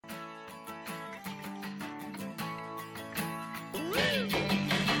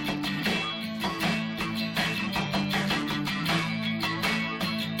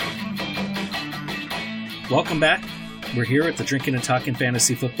welcome back. We're here at the Drinking and Talking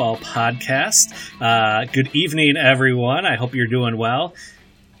Fantasy Football podcast. Good evening, everyone. I hope you're doing well.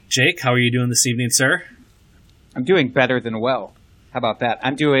 Jake, how are you doing this evening, sir? I'm doing better than well. How about that?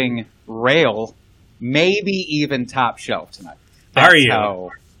 I'm doing rail, maybe even top shelf tonight. Are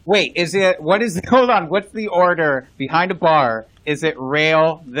you? Wait, hold on, what's the order behind a bar? Is it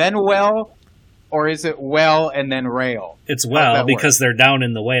rail, then well, or is it well and then rail? It's well because they're down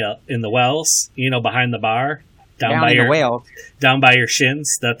in the wells, behind the bar. Down by your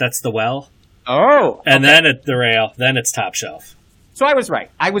shins. That's the well. Oh. And then at the rail, then it's top shelf. So I was right.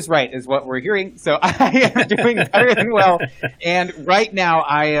 Is what we're hearing. So I am doing better than well. And right now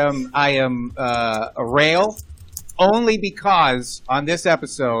I am a rail only because on this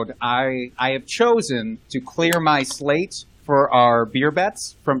episode I have chosen to clear my slate for our beer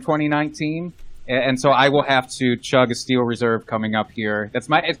bets from 2019. And so I will have to chug a Steel Reserve coming up here. It's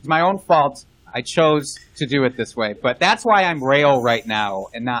my own fault. I chose to do it this way, but that's why I'm rail right now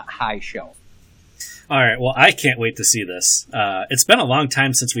and not high shelf. All right, well, I can't wait to see this. It's been a long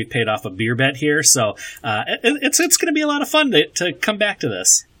time since we've paid off a beer bet here, so it's going to be a lot of fun to come back to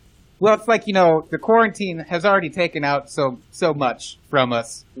this. Well, it's like, the quarantine has already taken out so much from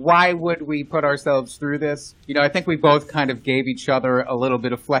us. Why would we put ourselves through this? I think we both kind of gave each other a little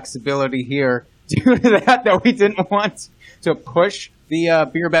bit of flexibility here due to that we didn't want to push the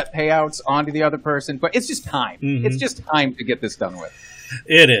beer bet payouts onto the other person. But it's just time. Mm-hmm. It's just time to get this done with.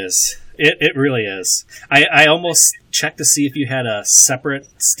 It is. It really is. I almost checked to see if you had a separate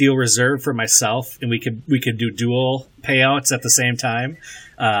Steel Reserve for myself, and we could do dual payouts at the same time.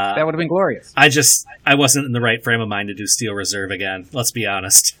 That would have been glorious. I wasn't in the right frame of mind to do Steel Reserve again. Let's be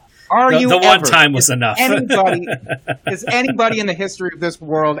honest. The one time was enough. Has anybody in the history of this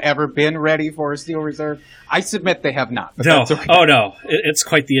world ever been ready for a Steel Reserve? I submit they have not. No. Okay. Oh, no. It's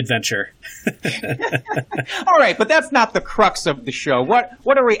quite the adventure. All right, but that's not the crux of the show.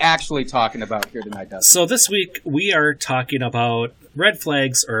 What are we actually talking about here tonight, Dustin? So this week we are talking about red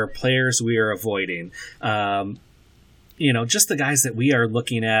flags or players we are avoiding. Just the guys that we are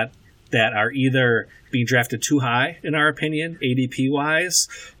looking at that are either being drafted too high, in our opinion, ADP-wise,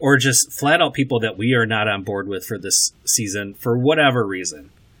 or just flat-out people that we are not on board with for this season for whatever reason.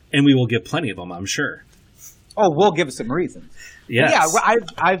 And we will give plenty of them, I'm sure. Oh, we'll give some reasons. Yes. Yeah,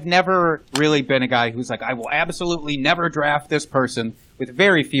 I've never really been a guy who's like, I will absolutely never draft this person, with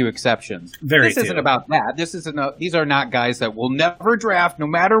very few exceptions. This isn't about that. These are not guys that will never draft, no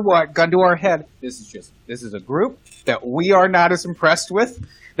matter what, gun to our head. This is a group that we are not as impressed with,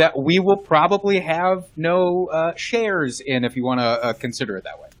 that we will probably have no shares in, if you want to consider it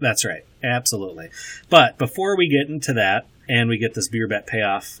that way. That's right. Absolutely. But before we get into that and we get this beer bet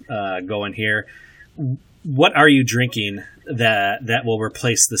payoff going here, what are you drinking that will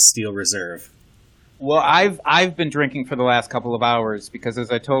replace the Steel Reserve? Well, I've been drinking for the last couple of hours because,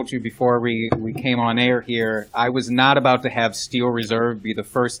 as I told you before we came on air here, I was not about to have Steel Reserve be the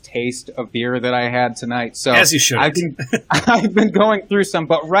first taste of beer that I had tonight. So as you should. I've been going through some,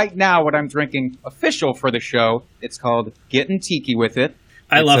 but right now what I'm drinking, official for the show, it's called Getting Tiki with It.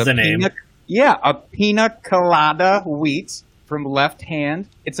 I love the name. A pina colada wheat from Left Hand.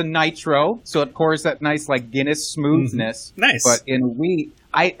 It's a nitro, so it pours that nice Guinness smoothness. Mm-hmm. Nice. But in wheat.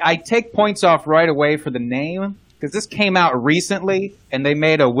 I take points off right away for the name because this came out recently and they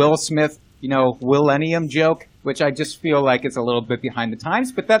made a Will Smith, Willennium joke, which I just feel like it's a little bit behind the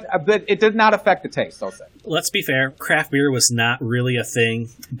times, but it did not affect the taste, I'll say. Let's be fair. Craft beer was not really a thing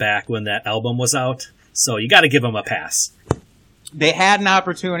back when that album was out, so you got to give them a pass. They had an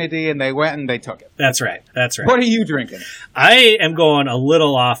opportunity and they went and they took it. That's right. What are you drinking? I am going a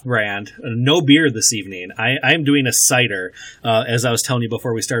little off-brand. No beer this evening. I'm doing a cider. As I was telling you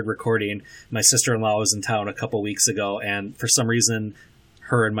before we started recording, my sister-in-law was in town a couple weeks ago, and for some reason,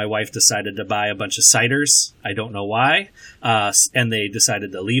 her and my wife decided to buy a bunch of ciders. I don't know why. And they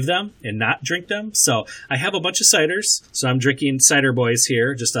decided to leave them and not drink them. So I have a bunch of ciders. So I'm drinking Cider Boys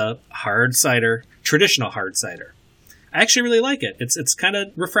here, just a hard cider, traditional hard cider. I actually really like it. It's kind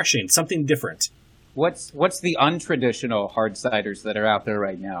of refreshing, something different. What's the untraditional hard ciders that are out there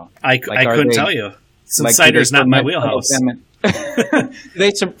right now? I couldn't tell you. Since cider's not my wheelhouse. Do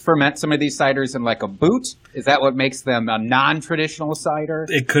they ferment some of these ciders in a boot? Is that what makes them a non-traditional cider?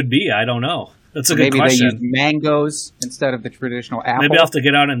 It could be. I don't know. That's a good question. Maybe they use mangoes instead of the traditional apple. Maybe I'll have to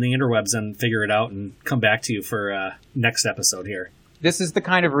get out in the interwebs and figure it out and come back to you for next episode here. This is the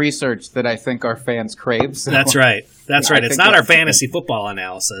kind of research that I think our fans crave. So. That's right. That's right. It's not our fantasy football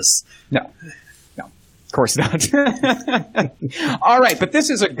analysis. No. Of course not. All right, but this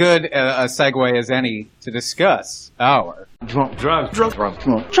is a good segue as any to discuss our drunk, hammered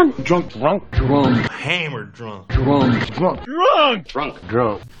drunk.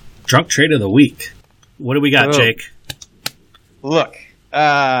 Drunk trade of the week. What do we got, Jake? Look,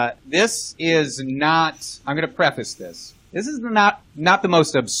 this is not. I'm going to preface this. This is not the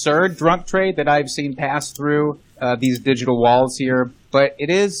most absurd drunk trade that I've seen pass through these digital walls here, but it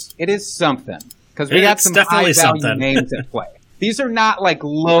is something because we got some high value names at play. These are not like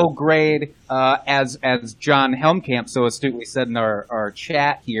low grade, as John Helmkamp so astutely said in our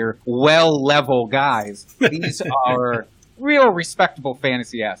chat here, well level guys. These are real respectable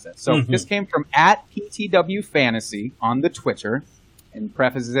fantasy assets. So this came from @PTW Fantasy on the Twitter, and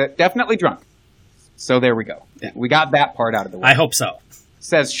prefaces it definitely drunk. So there we go. Yeah. We got that part out of the way. I hope so.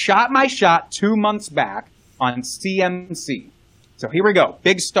 Says, shot my shot 2 months back on CMC. So here we go.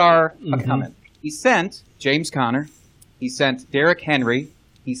 Big star comment. He sent James Conner. He sent Derrick Henry.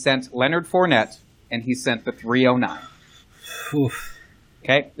 He sent Leonard Fournette. And he sent the 309. Oof.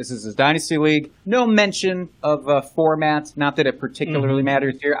 Okay, this is his Dynasty League. No mention of format. Not that it particularly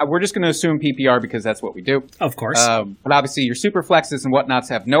matters here. We're just going to assume PPR because that's what we do. Of course. But obviously your super flexes and whatnots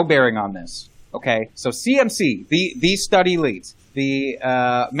have no bearing on this. Okay, so CMC, the study leads, the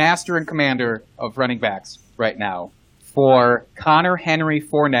master and commander of running backs right now for Conner, Henry,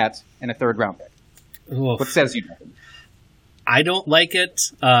 Fournette, and a third-round pick. Oof. What says you? I don't like it,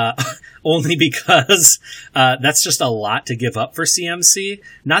 only because that's just a lot to give up for CMC.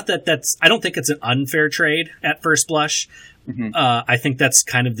 Not that I don't think it's an unfair trade at first blush. I think that's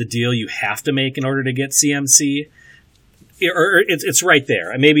kind of the deal you have to make in order to get CMC. Or it's right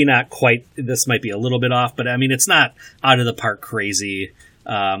there. Maybe not quite. This might be a little bit off, but I mean, it's not out of the park crazy.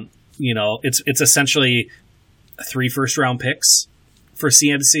 It's essentially 3 first-round picks for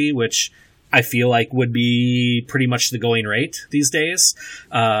CMC, which I feel like would be pretty much the going rate these days.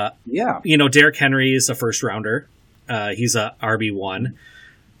 Derrick Henry is a first-rounder. He's a RB1.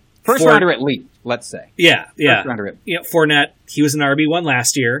 First-rounder at least, let's say. Yeah. First-rounder at least. Fournette, he was an RB1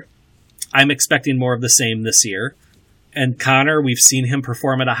 last year. I'm expecting more of the same this year. And Conner, we've seen him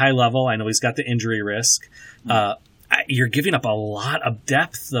perform at a high level. I know he's got the injury risk. You're giving up a lot of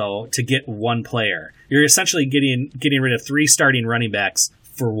depth, though, to get one player. You're essentially getting rid of 3 starting running backs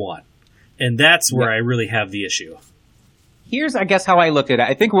for 1. And that's where I really have the issue. Here's, I guess, how I look at it.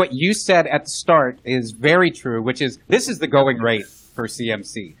 I think what you said at the start is very true, which is this is the going rate for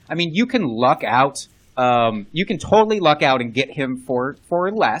CMC. I mean, you can luck out. You can totally luck out and get him for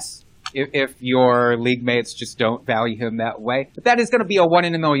less. If your league mates just don't value him that way. But that is going to be a 1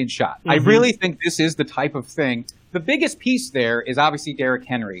 in a million shot. I really think this is the type of thing. The biggest piece there is obviously Derrick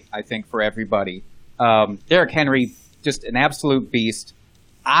Henry, I think, for everybody. Derrick Henry, just an absolute beast.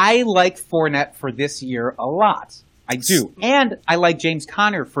 I like Fournette for this year a lot. I do. And I like James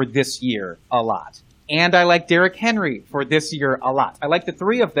Conner for this year a lot. And I like Derrick Henry for this year a lot. I like the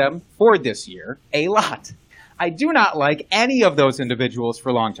 3 of them for this year a lot. I do not like any of those individuals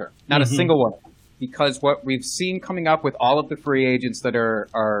for long term. Not a single one. Because what we've seen coming up with all of the free agents that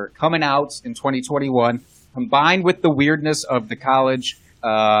are coming out in 2021, combined with the weirdness of the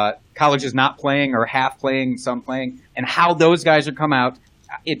colleges not playing or half playing, some playing, and how those guys are come out,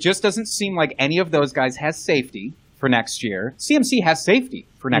 it just doesn't seem like any of those guys has safety for next year. CMC has safety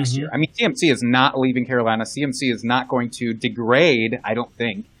for next year. I mean, CMC is not leaving Carolina. CMC is not going to degrade, I don't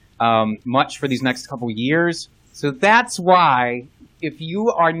think, much for these next couple years. So that's why, if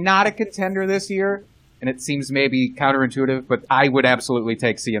you are not a contender this year, and it seems maybe counterintuitive, but I would absolutely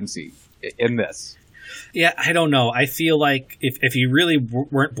take CMC in this. Yeah, I don't know. I feel like if you really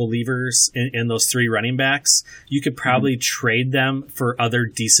weren't believers in those 3 running backs, you could probably trade them for other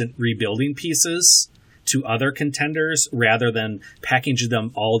decent rebuilding pieces to other contenders rather than package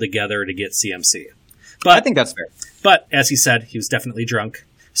them all together to get CMC. But I think that's fair. But as he said, he was definitely drunk.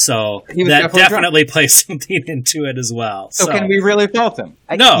 So that definitely plays something into it as well. So can we really fault him?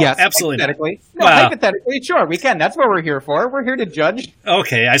 No, yes, absolutely hypothetically. Not. No, hypothetically, sure, we can. That's what we're here for. We're here to judge.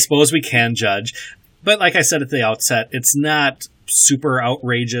 Okay, I suppose we can judge. But like I said at the outset, it's not super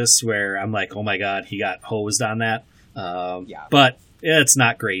outrageous where I'm like, oh my God, he got hosed on that. But it's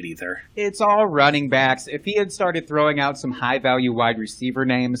not great either. It's all running backs. If he had started throwing out some high-value wide receiver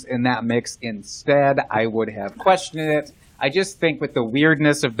names in that mix instead, I would have questioned it. I just think with the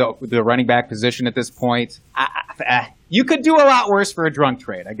weirdness of the running back position at this point, you could do a lot worse for a drunk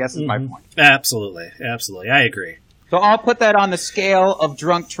trade, I guess is my point. Absolutely. I agree. So I'll put that on the scale of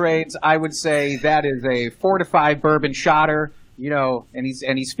drunk trades. I would say that is a 4 to 5 bourbon shotter, and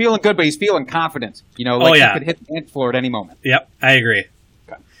he's feeling good, but he's feeling confident. He could hit the dance floor at any moment. Yep, I agree.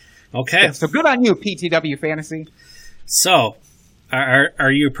 Okay. Okay. So good on you, PTW Fantasy. So,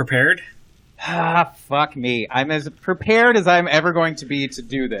 are you prepared? Fuck me. I'm as prepared as I'm ever going to be to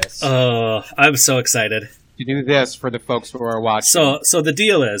do this. Oh, I'm so excited. To do this for the folks who are watching. So the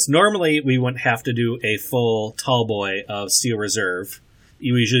deal is, normally we wouldn't have to do a full tall boy of Steel Reserve.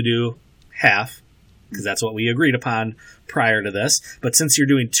 You usually do half, because that's what we agreed upon prior to this. But since you're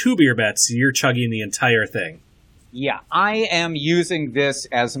doing 2 beer bets, you're chugging the entire thing. Yeah, I am using this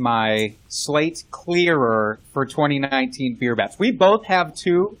as my slate clearer for 2019 beer bets. We both have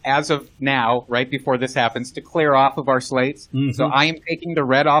 2 as of now, right before this happens, to clear off of our slates. Mm-hmm. So I am taking the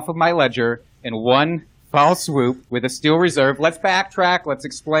red off of my ledger in one foul swoop with a Steel Reserve. Let's backtrack. Let's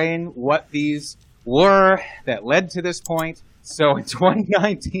explain what these were that led to this point. So in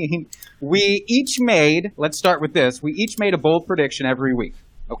 2019, we each made, let's start with this, we each made a bold prediction every week.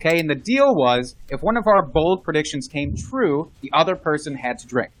 Okay, and the deal was, if one of our bold predictions came true, the other person had to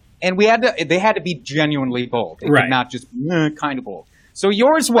drink. And they had to be genuinely bold. They Right. could not just kind of bold. So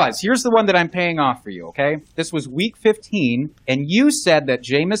yours was, here's the one that I'm paying off for you, okay? This was week 15, and you said that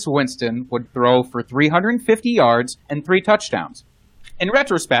Jameis Winston would throw for 350 yards and 3 touchdowns. In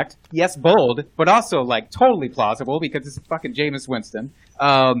retrospect, yes, bold, but also, totally plausible, because it's fucking Jameis Winston.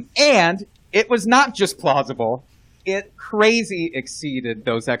 And it was not just plausible. It crazy exceeded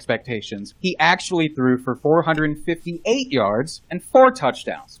those expectations. He actually threw for 458 yards and 4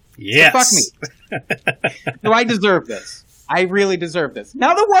 touchdowns. Yes. So fuck me. So I deserve this. I really deserve this.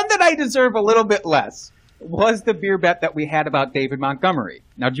 Now, the one that I deserve a little bit less was the beer bet that we had about David Montgomery.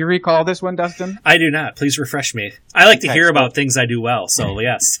 Now, do you recall this one, Dustin? I do not. Please refresh me. I like to Okay, hear so- about things I do well, so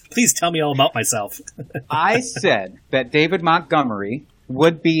yes. Please tell me all about myself. I said that David Montgomery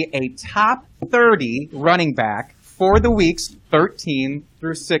would be a top 30 running back for the weeks 13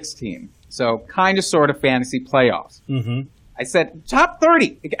 through 16. So kind of sort of fantasy playoffs. Mm-hmm. I said top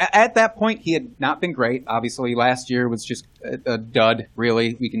 30. At that point, he had not been great. Obviously, last year was just a dud,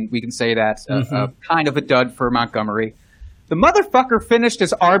 really. We can say that. Kind of a dud for Montgomery. The motherfucker finished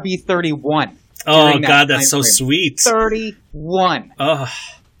as RB31. Oh, God, that's so sweet. 31. Oh,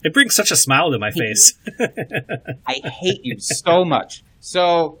 it brings such a smile to my face. I hate you so much.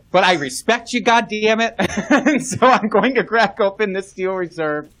 So, but I respect you, goddammit. So I'm going to crack open this Steel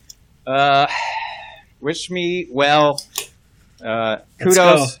Reserve. Wish me well. Let's Kudos.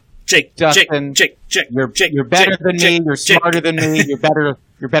 go. Jake, Dustin, Jake. You're better than me. You're smarter than me.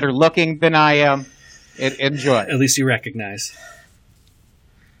 You're better looking than I am. Enjoy. At least you recognize.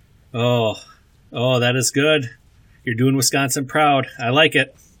 Oh, that is good. You're doing Wisconsin proud. I like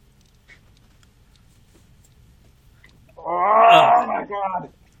it. Oh my god.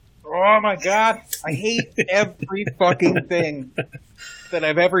 Oh my god. I hate every fucking thing that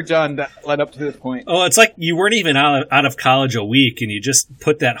I've ever done that led up to this point. Oh, it's like you weren't even out of college a week and you just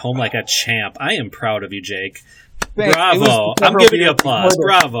put that home like a champ. I am proud of you, Jake. Thanks. Bravo. I'm giving you applause.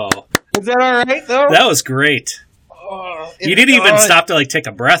 Bravo. Was that all right, though? That was great. Oh, You didn't even stop to take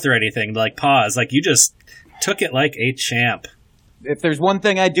a breath or anything, to pause. You just took it like a champ. If there's one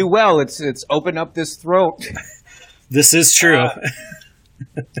thing I do well, it's open up this throat. This is true.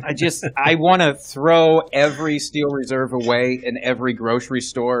 I want to throw every Steel Reserve away in every grocery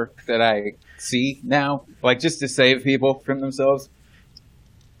store that I see now, just to save people from themselves.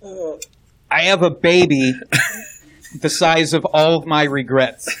 I have a baby the size of all of my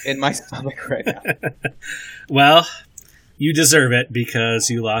regrets in my stomach right now. Well, you deserve it because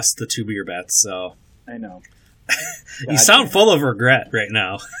you lost the 2 beer bets, so. I know. You sound full of regret right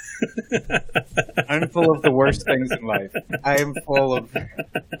now. I'm full of the worst things in life. I am full of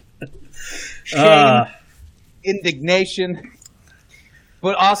shame, indignation,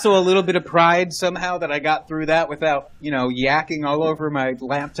 but also a little bit of pride somehow that I got through that without, yakking all over my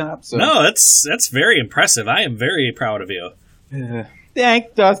laptop. So. No, that's very impressive. I am very proud of you.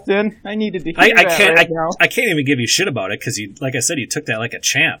 Thanks, Dustin. I needed to hear that now. I can't even give you shit about it because you, like I said, you took that like a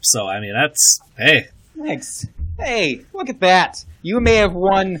champ. So I mean, hey. Thanks. Hey, look at that. You may have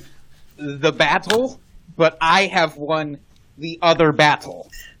won the battle, but I have won the other battle.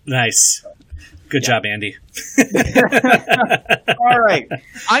 Nice. Good job, Andy. All right.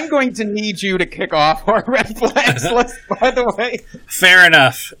 I'm going to need you to kick off our red flags list, by the way. Fair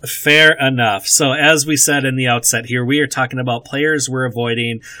enough. So as we said in the outset here, we are talking about players we're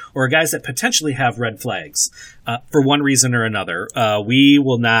avoiding or guys that potentially have red flags for one reason or another. We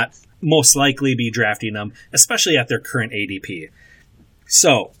will not most likely be drafting them, especially at their current ADP.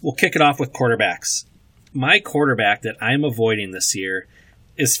 So we'll kick it off with quarterbacks. My quarterback that I'm avoiding this year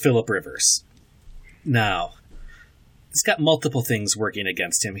is Phillip Rivers. Now, he's got multiple things working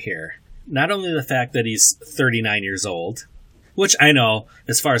against him here. Not only the fact that he's 39 years old, which I know,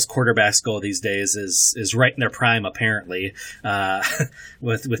 as far as quarterbacks go these days, is right in their prime, apparently,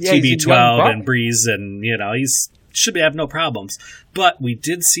 with TB12 and Breeze, and, he's should have no problems. But we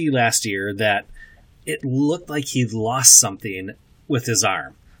did see last year that it looked like he'd lost something with his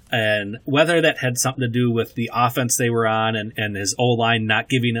arm. And whether that had something to do with the offense they were on and his O-line not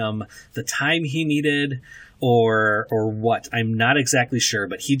giving him the time he needed or what, I'm not exactly sure.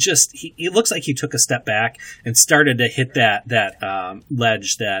 But he looks like he took a step back and started to hit that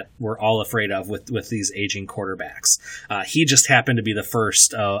ledge that we're all afraid of with these aging quarterbacks. He just happened to be the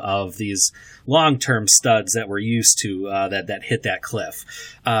first of these long-term studs that we're used to that hit that cliff.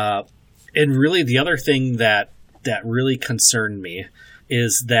 And really the other thing that really concerned me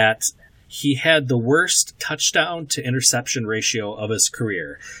is that he had the worst touchdown to interception ratio of his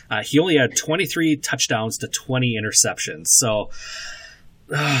career. He only had 23 touchdowns to 20 interceptions. So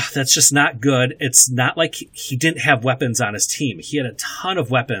that's just not good. It's not like he didn't have weapons on his team. He had a ton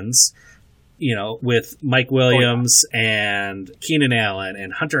of weapons, with Mike Williams and Keenan Allen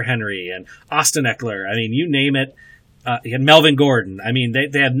and Hunter Henry and Austin Eckler. I mean, you name it. He had Melvin Gordon. I mean,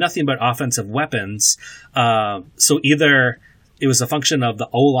 they had nothing but offensive weapons. So either it was a function of the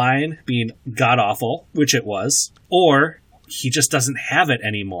O-line being god-awful, which it was, or he just doesn't have it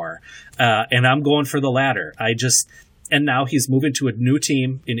anymore. And I'm going for the latter. And now he's moving to a new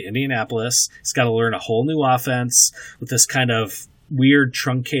team in Indianapolis. He's got to learn a whole new offense with this kind of weird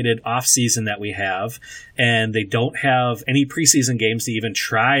truncated off season that we have, and they don't have any preseason games to even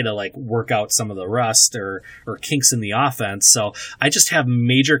try to work out some of the rust or kinks in the offense. So I just have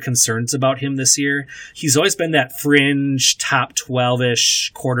major concerns about him this year. He's always been that fringe top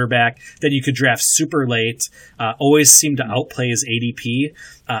 12-ish quarterback that you could draft super late, always seemed to outplay his ADP.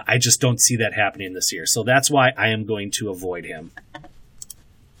 I just don't see that happening this year. So that's why I am going to avoid him.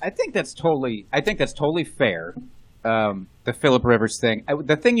 I think that's totally fair. The Phillip Rivers thing.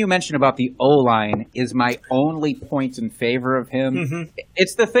 The thing you mentioned about the O-line is my only point in favor of him. Mm-hmm.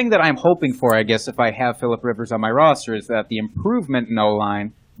 It's the thing that I'm hoping for, I guess, if I have Phillip Rivers on my roster, is that the improvement in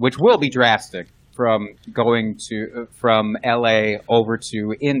O-line, which will be drastic from going from LA over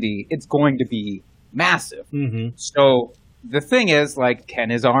to Indy, it's going to be massive. Mm-hmm. So the thing is, can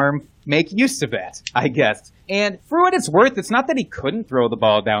his arm make use of that, I guess? And for what it's worth, it's not that he couldn't throw the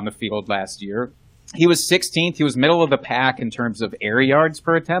ball down the field last year. He was 16th. He was middle of the pack in terms of air yards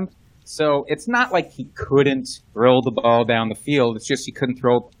per attempt. So it's not like he couldn't throw the ball down the field. It's just he couldn't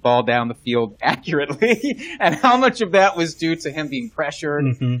throw the ball down the field accurately. And how much of that was due to him being pressured,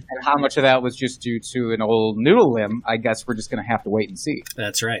 and how much of that was just due to an old noodle limb, I guess we're just going to have to wait and see.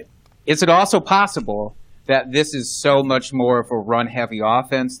 That's right. Is it also possible that this is so much more of a run-heavy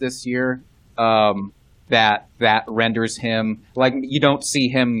offense this year that renders him, you don't see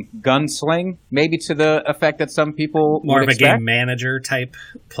him gunsling, maybe to the effect that some people more would of expect? A game manager type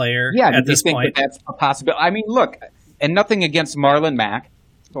player at this point. That's a possibility. I mean, look, and nothing against Marlon Mack.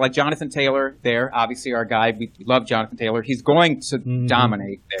 Jonathan Taylor there, obviously our guy. We love Jonathan Taylor. He's going to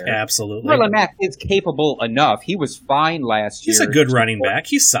dominate there. Absolutely. Marlon Mack is capable enough. He was fine last year. He's a good running back.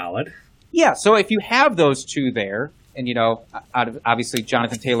 He's solid. Yeah, so if you have those two there, and, obviously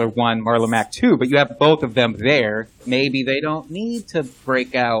Jonathan Taylor 1, Marlon Mack 2, but you have both of them there. Maybe they don't need to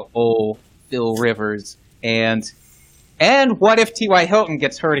break out old Phil Rivers. And what if T.Y. Hilton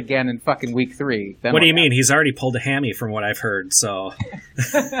gets hurt again in fucking week 3? What do you mean? He's already pulled a hammy from what I've heard, so.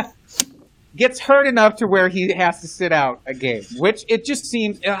 Gets hurt enough to where he has to sit out a game, which it just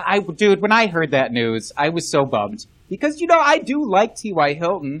seems, when I heard that news, I was so bummed. Because, I do like T.Y.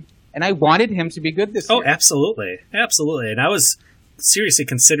 Hilton. And I wanted him to be good this year. Oh, absolutely. Absolutely. And I was seriously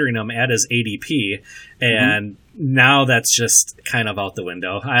considering him at his ADP, and now that's just kind of out the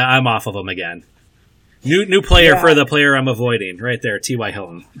window. I'm off of him again. New player for the player I'm avoiding. Right there, T.Y.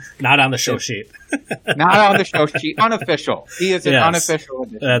 Hilton. Not on the show sheet. Not on the show sheet. Unofficial. He is an unofficial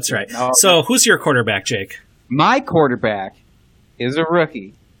edition. That's right. So who's your quarterback, Jake? My quarterback is a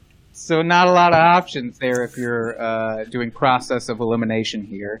rookie. So not a lot of options there if you're doing process of elimination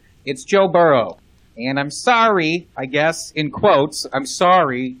here. It's Joe Burrow. And I'm sorry, I guess, in quotes, I'm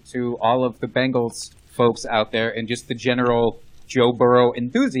sorry to all of the Bengals folks out there and just the general Joe Burrow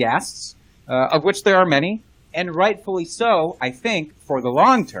enthusiasts, of which there are many, and rightfully so, I think, for the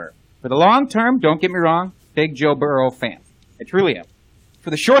long term. For the long term, don't get me wrong, big Joe Burrow fan. I truly am.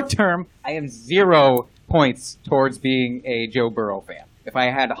 For the short term, I am 0 points towards being a Joe Burrow fan. If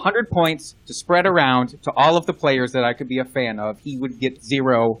I had 100 points to spread around to all of the players that I could be a fan of, he would get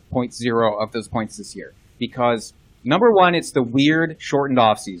 0.0 of those points this year. Because, number one, it's the weird shortened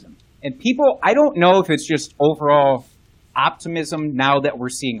offseason. And people, I don't know if it's just overall optimism now that we're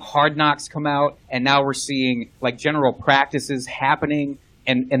seeing Hard Knocks come out, and now we're seeing like general practices happening,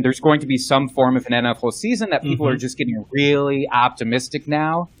 and there's going to be some form of an NFL season that people are just getting really optimistic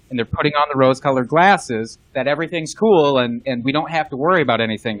now, and they're putting on the rose-colored glasses that everything's cool and we don't have to worry about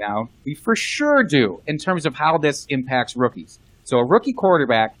anything now. We for sure do in terms of how this impacts rookies. So a rookie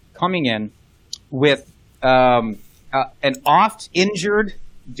quarterback coming in with an oft-injured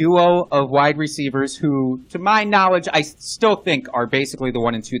duo of wide receivers who, to my knowledge, I still think are basically the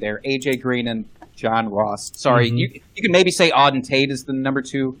 1 and 2 there. A.J. Green and John Ross. Sorry, you can maybe say Auden Tate is the number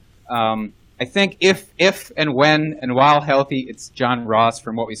 2. I think if and when and while healthy, it's John Ross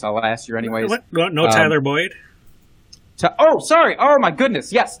from what we saw last year anyways. What? No Tyler Boyd? Sorry. Oh, my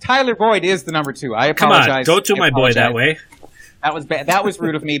goodness. Yes, Tyler Boyd is the number 2. I apologize. Come on, don't do my boy that way. That was bad. That was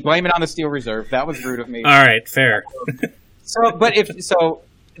rude of me. Blame it on the Steel Reserve. That was rude of me. All right, fair. So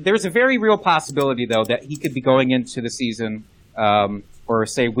there's a very real possibility, though, that he could be going into the season, or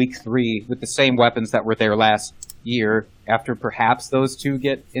say week 3, with the same weapons that were there last year after perhaps those 2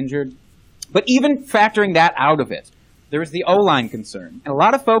 get injured. But even factoring that out of it, there's the O-line concern. And a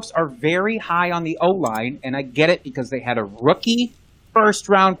lot of folks are very high on the O-line, and I get it because they had a rookie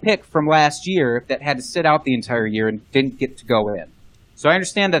first-round pick from last year that had to sit out the entire year and didn't get to go in. So I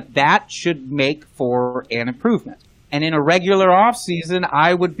understand that should make for an improvement. And in a regular offseason,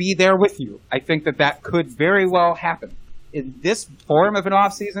 I would be there with you. I think that could very well happen. In this form of an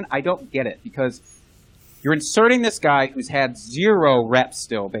offseason, I don't get it because you're inserting this guy who's had 0 reps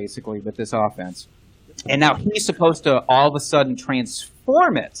still, basically, with this offense. And now he's supposed to all of a sudden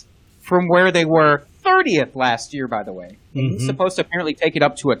transform it from where they were 30th last year, by the way. He's supposed to apparently take it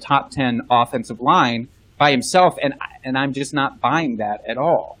up to a top 10 offensive line by himself, and I'm just not buying that at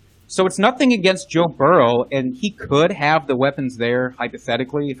all. So it's nothing against Joe Burrow, and he could have the weapons there,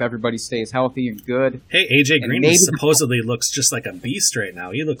 hypothetically, if everybody stays healthy and good. Hey, A.J. Green supposedly looks just like a beast right now.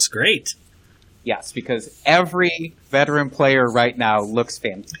 He looks great. Yes, because every veteran player right now looks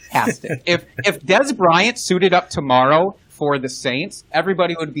fantastic. If Dez Bryant suited up tomorrow for the Saints,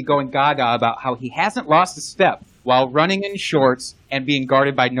 everybody would be going gaga about how he hasn't lost a step while running in shorts and being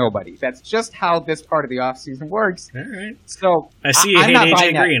guarded by nobody. That's just how this part of the offseason works. All right. So I see you hate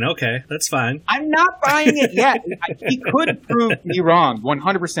A.J. Green. Okay, that's fine. I'm not buying it yet. He could prove me wrong,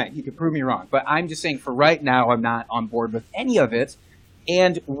 100%. He could prove me wrong. But I'm just saying for right now, I'm not on board with any of it.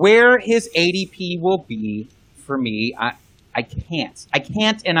 And where his ADP will be for me, I can't. I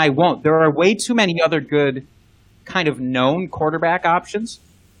can't and I won't. There are way too many other good kind of known quarterback options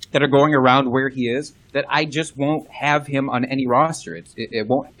that are going around where he is that I just won't have him on any roster. It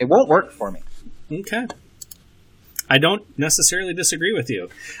won't work for me. Okay. I don't necessarily disagree with you.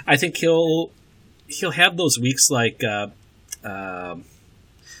 I think he'll have those weeks like God, I'm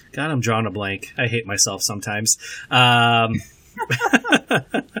drawing a blank. I hate myself sometimes.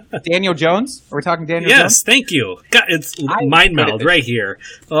 Daniel Jones? Are we talking Daniel Jones? Yes, thank you. God, it's mind meld right here.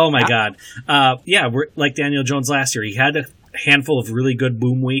 Oh my God. We're like Daniel Jones last year. He had a handful of really good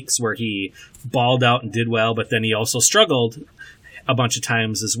boom weeks where he balled out and did well, but then he also struggled a bunch of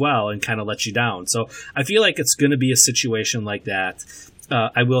times as well and kind of let you down. So I feel like it's going to be a situation like that.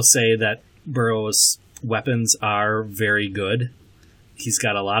 I will say that Burrow's weapons are very good. He's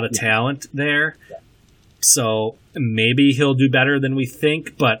got a lot of talent there. Yeah. So maybe he'll do better than we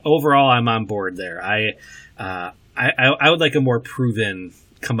think, but overall I'm on board there. I would like a more proven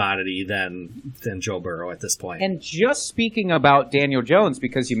commodity than Joe Burrow at this point. And just speaking about Daniel Jones,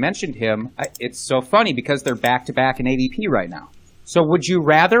 because you mentioned him, it's so funny because they're back-to-back in ADP right now. So would you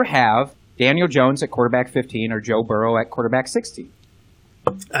rather have Daniel Jones at quarterback 15 or Joe Burrow at quarterback 16?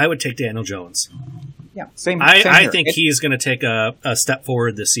 I would take Daniel Jones. Yeah, same I think he's going to take a step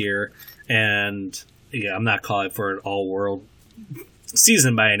forward this year, and yeah, I'm not calling for an all-world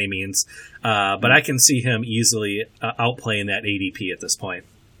season by any means, but I can see him easily outplaying that ADP at this point.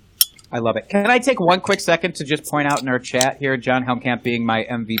 I love it. Can I take one quick second to just point out in our chat here, John Helmkamp being my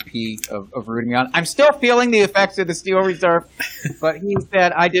MVP of rooting me on. I'm still feeling the effects of the Steel Reserve, but he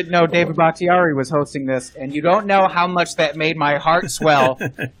said, I didn't know David Bakhtiari was hosting this, and you don't know how much that made my heart swell.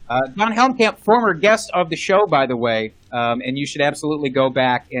 John Helmkamp, former guest of the show, by the way, and you should absolutely go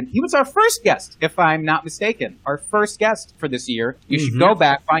back. And he was our first guest, if I'm not mistaken, our first guest for this year. You should go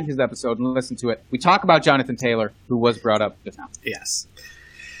back, find his episode, and listen to it. We talk about Jonathan Taylor, who was brought up just now. Yes.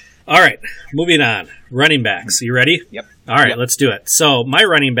 All right, moving on. Running backs. You ready? Yep. All right, let's do it. So my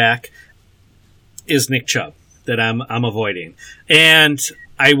running back is Nick Chubb that I'm avoiding. And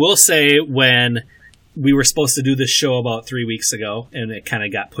I will say when we were supposed to do this show about 3 weeks ago, and it kind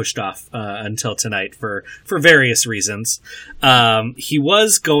of got pushed off until tonight for various reasons, he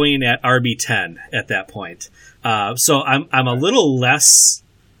was going at RB10 at that point. So I'm a little less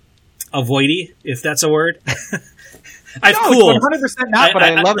avoidy, if that's a word. I've cooled. 100% not, but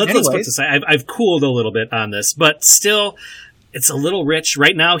I love it let's put anyways. this aside. I've cooled a little bit on this, but still, it's a little rich.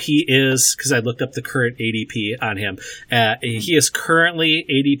 Right now, he is, because I looked up the current ADP on him, he is currently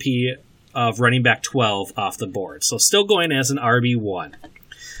ADP of running back 12 off the board. So still going as an RB1.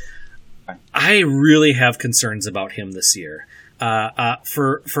 I really have concerns about him this year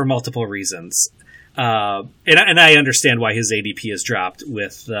for multiple reasons. And I understand why his ADP has dropped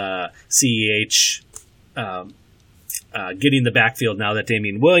with CEH getting the backfield now that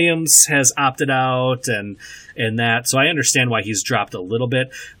Damian Williams has opted out and that. So I understand why he's dropped a little bit,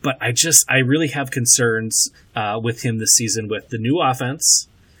 but I really have concerns with him this season with the new offense.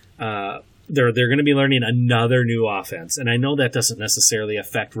 They're going to be learning another new offense, and I know that doesn't necessarily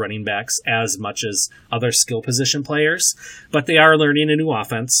affect running backs as much as other skill position players, but they are learning a new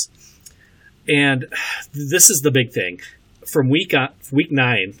offense. And this is the big thing. From week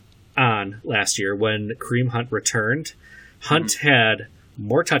 9 on last year, when Kareem Hunt returned, Hunt had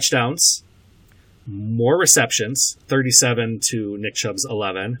more touchdowns, more receptions, 37 to Nick Chubb's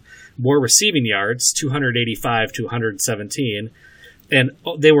 11, more receiving yards, 285 to 117, and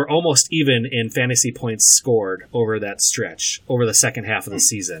they were almost even in fantasy points scored over that stretch, over the second half of the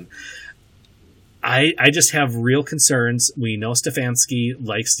season. I just have real concerns. We know Stefanski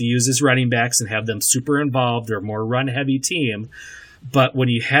likes to use his running backs and have them super involved. They're a more run-heavy team. But when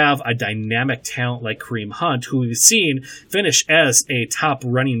you have a dynamic talent like Kareem Hunt, who we've seen finish as a top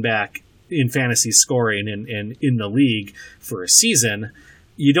running back in fantasy scoring and in the league for a season,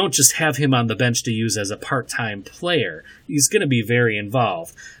 you don't just have him on the bench to use as a part-time player. He's going to be very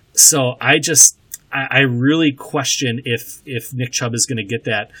involved. So I really question if Nick Chubb is going to get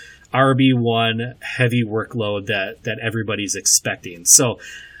that RB1 heavy workload that everybody's expecting. So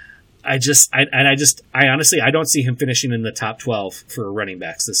I honestly don't see him finishing in the top 12 for running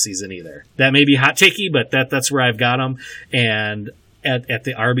backs this season either. That may be hot takey, but that's where I've got him. And at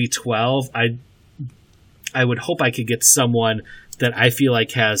the RB12, I would hope I could get someone that I feel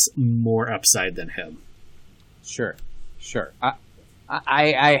like has more upside than him. Sure.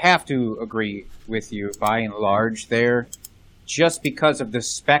 I have to agree with you by and large there, just because of the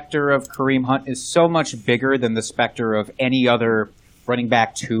specter of Kareem Hunt is so much bigger than the specter of any other running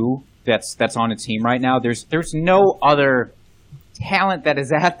back 2 that's on a team right now. There's no other talent that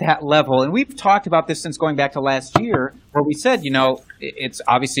is at that level, and we've talked about this since going back to last year, where we said, it's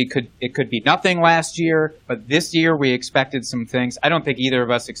obviously it could be nothing last year, but this year we expected some things. I don't think either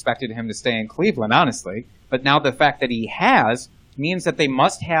of us expected him to stay in Cleveland, honestly, but now the fact that he has means that they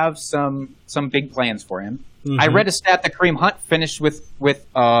must have some big plans for him. Mm-hmm. I read a stat that Kareem Hunt finished with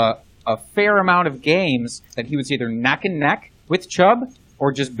a fair amount of games that he was either neck and neck with Chubb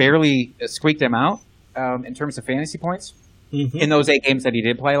or just barely squeaked him out in terms of fantasy points. Mm-hmm. In those 8 games that he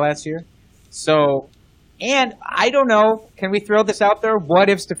did play last year. So, and I don't know, can we throw this out there? What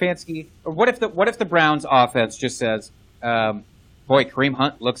if Stefanski, or what if the Browns offense just says, boy, Kareem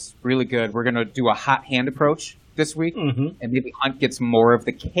Hunt looks really good. We're going to do a hot hand approach this week, and maybe Hunt gets more of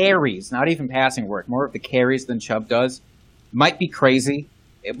the carries, not even passing work, more of the carries than Chubb does. Might be crazy.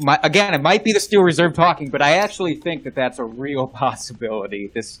 It might be the Steel Reserve talking, but I actually think that that's a real possibility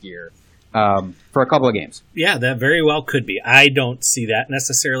this year. For a couple of games. Yeah, that very well could be. I don't see that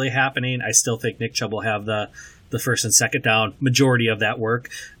necessarily happening. I still think Nick Chubb will have the first and second down majority of that work,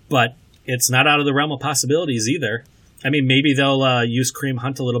 but it's not out of the realm of possibilities either. I mean, maybe they'll use Kareem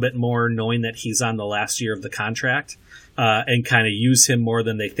Hunt a little bit more, knowing that he's on the last year of the contract, and kind of use him more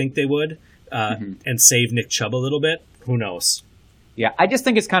than they think they would, and save Nick Chubb a little bit. Who knows? Yeah, I just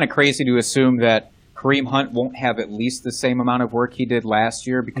think it's kind of crazy to assume that Kareem Hunt won't have at least the same amount of work he did last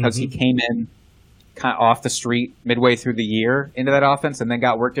year because he came in kind of off the street midway through the year into that offense and then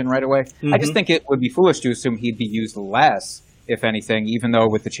got worked in right away. I just think it would be foolish to assume he'd be used less, if anything, even though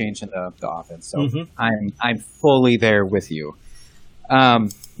with the change in the offense. So I'm fully there with you. Now,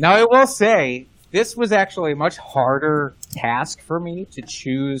 I will say this was actually a much harder task for me to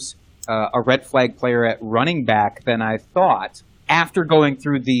choose a red flag player at running back than I thought after going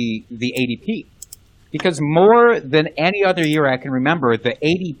through the ADP. Because more than any other year I can remember, the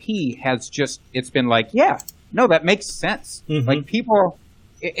ADP has it's been like, yeah, no, that makes sense. Like people,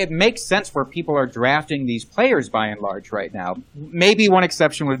 it makes sense where people are drafting these players by and large right now. Maybe one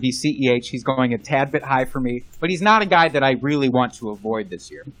exception would be CEH. He's going a tad bit high for me, but he's not a guy that I really want to avoid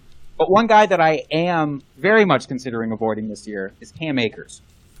this year. But one guy that I am very much considering avoiding this year is Cam Akers.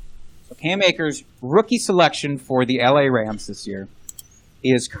 So Cam Akers, rookie selection for the LA Rams this year,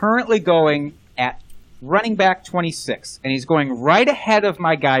 is currently going at running back 26, and he's going right ahead of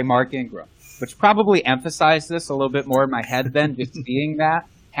my guy Mark Ingram. which probably emphasized this a little bit more in my head than just seeing that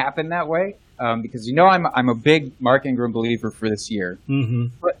happen that way. Because I'm a big Mark Ingram believer for this year.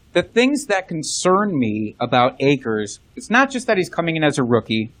 Mm-hmm. But the things that concern me about Akers, it's not just that he's coming in as a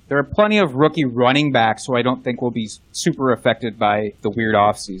rookie. There are plenty of rookie running backs who I don't think will be super affected by the weird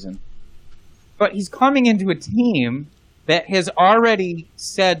offseason. But he's coming into a team that has already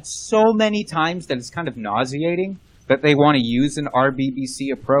said so many times that it's kind of nauseating that they want to use an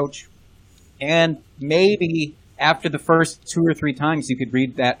RBBC approach. And maybe after the first 2 or 3 times, you could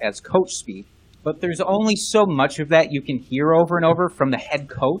read that as coach speak. But there's only so much of that you can hear over and over from the head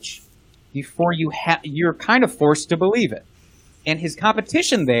coach before you're kind of forced to believe it. And his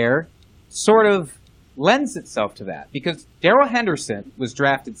competition there sort of lends itself to that because Darrell Henderson was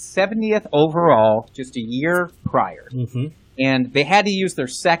drafted 70th overall just a year prior. Mm-hmm. And they had to use their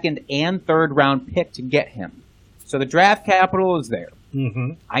 2nd and 3rd round pick to get him. So the draft capital is there.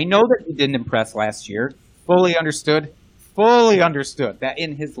 Mm-hmm. I know that he didn't impress last year. Fully understood that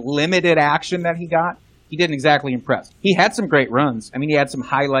in his limited action that he got, he didn't exactly impress. He had some great runs. I mean, he had some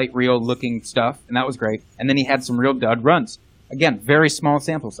highlight reel looking stuff, and that was great. And then he had some real dud runs. Again, very small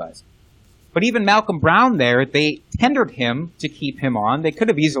sample size. But even Malcolm Brown there, they tendered him to keep him on. They could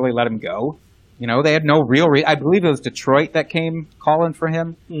have easily let him go. You know, they had no real I believe it was Detroit that came calling for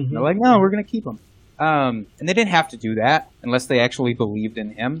him. Mm-hmm. They're like, no, we're going to keep him. And they didn't have to do that unless they actually believed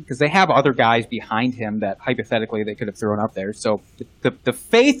in him because they have other guys behind him that hypothetically they could have thrown up there. So the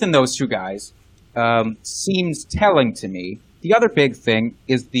faith in those 2 guys seems telling to me. The other big thing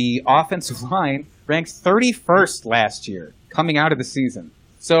is the offensive line ranked 31st last year coming out of the season.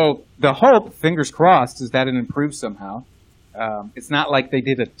 So the hope, fingers crossed, is that it improves somehow. It's not like they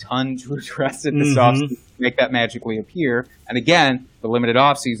did a ton to address it this offseason to make that magically appear. And again, the limited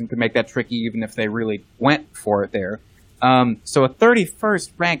offseason could make that tricky even if they really went for it there. So a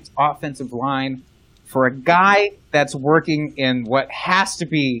 31st ranked offensive line for a guy that's working in what has to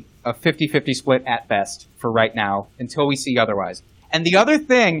be a 50-50 split at best for right now until we see otherwise. And the other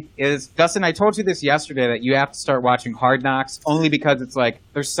thing is, Dustin, I told you this yesterday that you have to start watching Hard Knocks only because it's like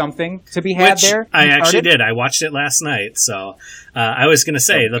there's something to be had there. I actually did. I watched it last night. So I was going to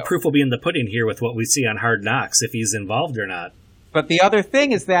say the proof will be in the pudding here with what we see on Hard Knocks, if he's involved or not. But the other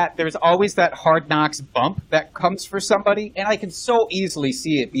thing is that there's always that Hard Knocks bump that comes for somebody, and I can so easily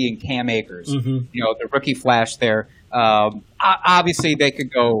see it being Cam Akers. Mm-hmm. You know, the rookie flash there. Obviously, they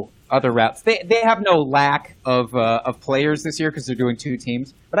could go other routes. They have no lack of players this year because they're doing 2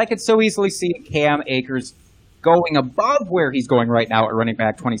 teams. But I could so easily see Cam Akers going above where he's going right now at running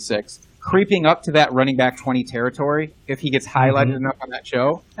back 26, creeping up to that running back 20 territory if he gets highlighted enough on that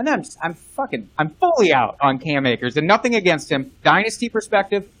show. And then I'm fully out on Cam Akers and nothing against him. Dynasty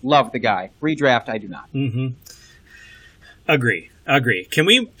perspective, love the guy. Redraft, I do not. Mm-hmm. Agree. Can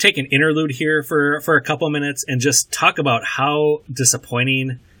we take an interlude here for a couple minutes and just talk about how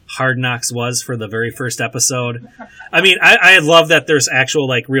disappointing Hard Knocks was for the very first episode? I mean, I love that there's actual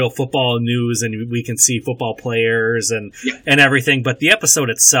like real football news and we can see football players and everything, but the episode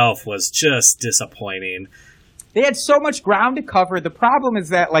itself was just disappointing. They had so much ground to cover. The problem is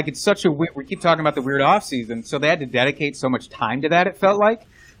that like it's such a we keep talking about the weird off season, so they had to dedicate so much time to that. It felt like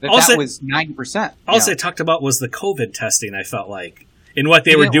that was 90%. Also, they talked about was the COVID testing. I felt like in what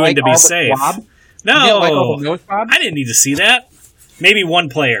they were doing to be safe. No, I didn't need to see that. Maybe one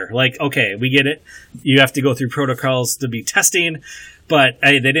player. Like, okay, we get it. You have to go through protocols to be testing, but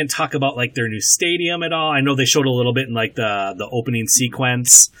they didn't talk about like their new stadium at all. I know they showed a little bit in like the opening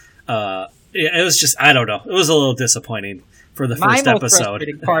sequence. It was just, I don't know. It was a little disappointing for the first episode. My most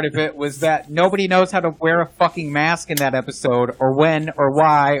frustrating part of it was that nobody knows how to wear a fucking mask in that episode, or when, or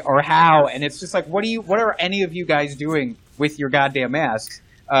why, or how. And it's just like, what are any of you guys doing with your goddamn masks?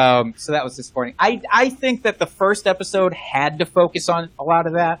 So that was disappointing. I think that the first episode had to focus on a lot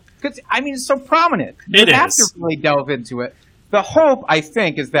of that because I mean it's so prominent. You have to really delve into it. The hope, I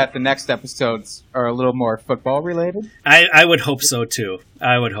think, is that the next episodes are a little more football related. I would hope so too.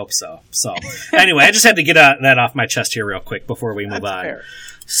 I would hope so. So anyway, I just had to get that off my chest here real quick before we move on. Fair.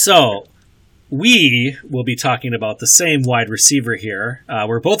 So we will be talking about the same wide receiver here.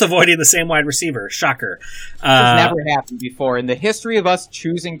 We're both avoiding the same wide receiver. Shocker. This has never happened before. In the history of us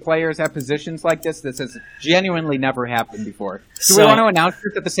choosing players at positions like this has genuinely never happened before. Do we want to announce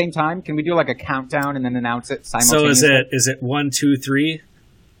this at the same time? Can we do like a countdown and then announce it simultaneously? So is it 1, 2, 3?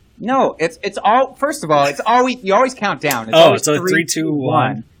 No, it's all. First of all, you always count down. It's so 3, 2,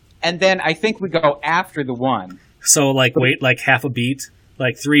 1. And then I think we go after the 1. So wait like half a beat.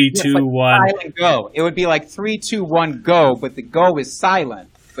 Like 3, 2, 1. Silent go. It would be like 3, 2, 1, go, but the go is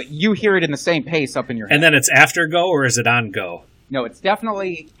silent. But you hear it in the same pace up in your head. And then it's after go, or is it on go? No, it's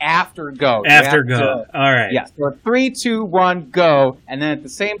definitely after go. After go. All right. Yeah. So 3, 2, 1, go, and then at the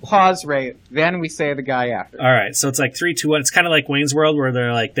same pause rate, then we say the guy after. All right. So it's like 3, 2, 1. It's kind of like Wayne's World, where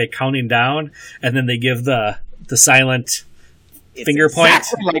they're counting down, and then they give the silent finger point.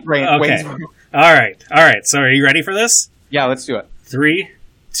 Exactly like Okay. All right. So are you ready for this? Yeah, let's do it. 3,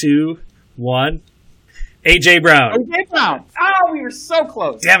 2, 1. AJ Brown. AJ Brown. Oh, we were so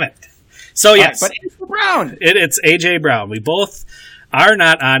close. Damn it. So yes, but it's Brown. It's AJ Brown. We both are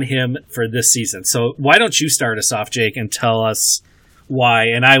not on him for this season. So why don't you start us off, Jake, and tell us why,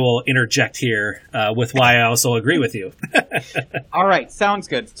 and I will interject here with why I also agree with you. All right, sounds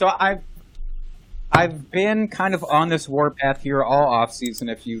good. So I've been kind of on this warpath here all off season.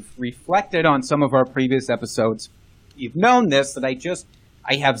 If you've reflected on some of our previous episodes, you've known this, that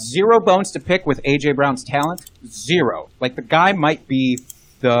I have zero bones to pick with AJ Brown's talent. Zero. Like, the guy might be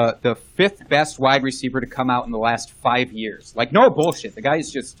the fifth best wide receiver to come out in the last 5 years. Like, no bullshit. The guy is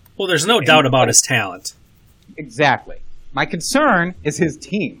just... Well, there's no doubt about his talent. Exactly. My concern is his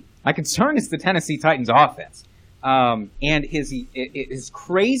team. My concern is the Tennessee Titans offense. And his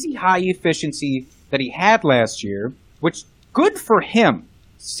crazy high efficiency that he had last year, which, good for him.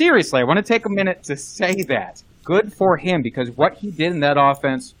 Seriously, I want to take a minute to say that. Good for him, because what he did in that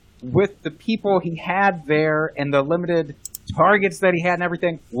offense with the people he had there and the limited targets that he had and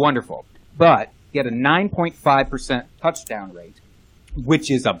everything, wonderful. But he had a 9.5% touchdown rate,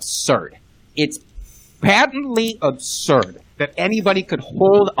 which is absurd. It's patently absurd that anybody could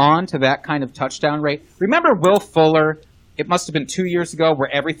hold on to that kind of touchdown rate. Remember Will Fuller? It must have been 2 years ago, where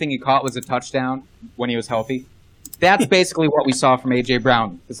everything he caught was a touchdown when he was healthy. That's basically what we saw from A.J.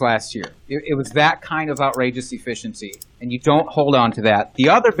 Brown this last year. It was that kind of outrageous efficiency, and you don't hold on to that. The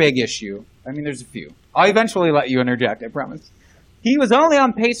other big issue, I mean, there's a few. I'll eventually let you interject, I promise. He was only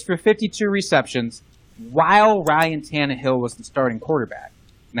on pace for 52 receptions while Ryan Tannehill was the starting quarterback.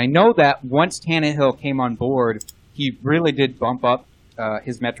 And I know that once Tannehill came on board, he really did bump up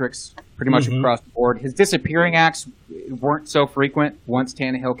his metrics pretty much across the board. His disappearing acts weren't so frequent once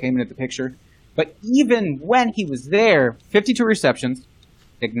Tannehill came into the picture. But even when he was there, 52 receptions,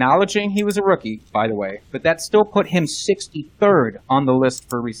 acknowledging he was a rookie, by the way, but that still put him 63rd on the list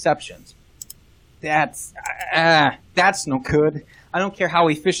for receptions. That's no good. I don't care how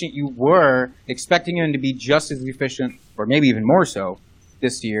efficient you were, expecting him to be just as efficient, or maybe even more so,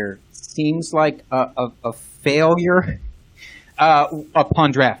 this year seems like a failure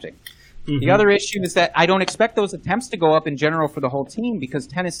upon drafting. The other issue is that I don't expect those attempts to go up in general for the whole team, because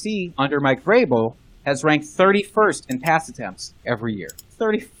Tennessee, under Mike Vrabel, has ranked 31st in pass attempts every year.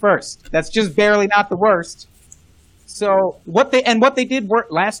 31st. That's just barely not the worst. So what they did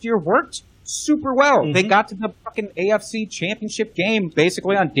last year worked super well. They got to the fucking AFC Championship game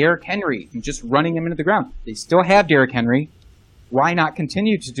basically on Derrick Henry and just running him into the ground. They still have Derrick Henry. Why not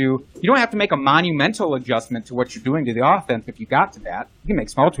continue to do... You don't have to make a monumental adjustment to what you're doing to the offense if you got to that. You can make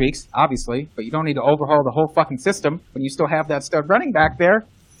small tweaks, obviously, but you don't need to overhaul the whole fucking system when you still have that stud running back there.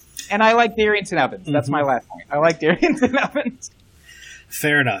 And I like Darrynton Evans. That's my last point. I like Darrynton Evans.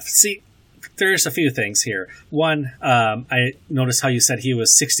 Fair enough. See, there's a few things here. One, I noticed how you said he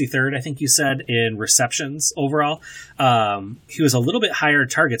was 63rd, I think you said, in receptions overall. He was a little bit higher in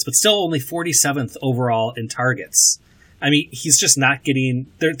targets, but still only 47th overall in targets. I mean, he's just not getting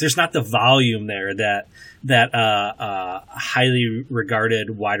there's not the volume there that highly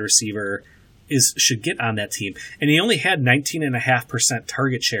regarded wide receiver should get on that team. And he only had 19.5%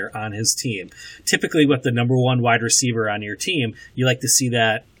 target share on his team. Typically, with the number one wide receiver on your team, you like to see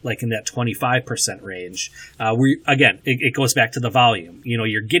that like in that 25% range. It goes back to the volume. You know,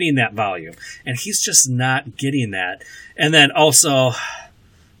 you're getting that volume, and he's just not getting that. And then also,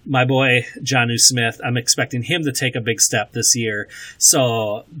 my boy, Jonnu Smith, I'm expecting him to take a big step this year.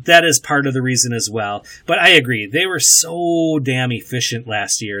 So that is part of the reason as well. But I agree. They were so damn efficient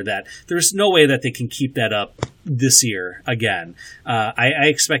last year that there's no way that they can keep that up this year again. I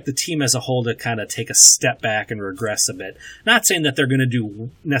expect the team as a whole to kind of take a step back and regress a bit. Not saying that they're going to do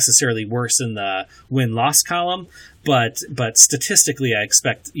necessarily worse in the win-loss column, but statistically, I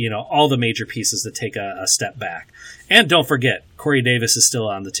expect, all the major pieces to take a step back. And don't forget, Corey Davis is still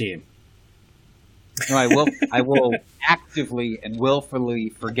on the team. No, I will actively and willfully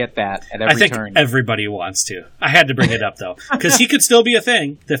forget that at every turn. I think everybody wants to. I had to bring it up, though, because he could still be a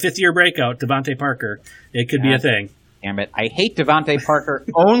thing. The fifth-year breakout, Devontae Parker, it could be a thing. Damn it. I hate Devontae Parker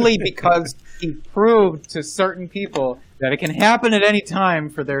only because he proved to certain people that it can happen at any time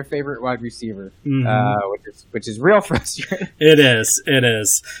for their favorite wide receiver, which is real frustrating. It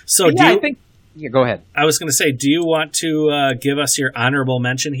is. So yeah, go ahead. I was going to say, do you want to give us your honorable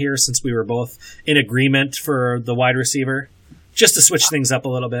mention here, since we were both in agreement for the wide receiver just to switch things up a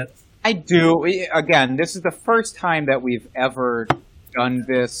little bit. I do. Again, this is the first time that we've ever done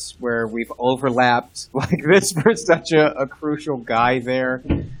this where we've overlapped like this for such a crucial guy there.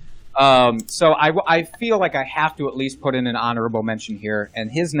 So I feel like I have to at least put in an honorable mention here,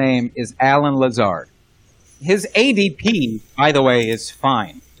 and his name is Allen Lazard. His ADP, by the way, is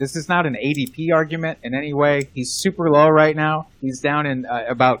fine. This is not an ADP argument in any way. He's super low right now. He's down in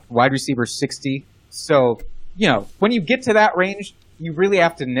about wide receiver 60. So, when you get to that range, you really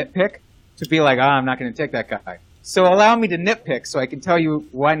have to nitpick to be like, I'm not going to take that guy. So allow me to nitpick so I can tell you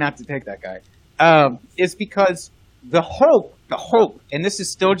why not to take that guy. Is because the hope, and this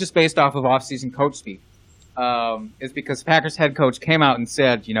is still just based off of offseason coach speak, is because Packers head coach came out and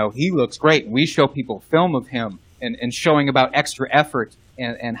said, he looks great. We show people film of him and showing about extra effort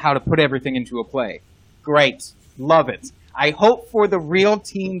and how to put everything into a play. Great. Love it. I hope for the real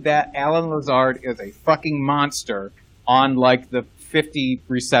team that Allen Lazard is a fucking monster on like the 50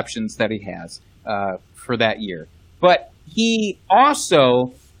 receptions that he has for that year. But he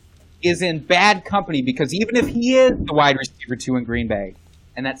also is in bad company because even if he is the wide receiver 2 in Green Bay,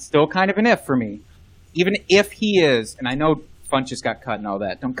 and that's still kind of an if for me, even if he is, and I know Funchess got cut and all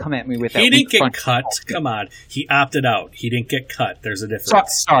that, don't come at me with that. He didn't get cut. Come on. He opted out. He didn't get cut. There's a difference.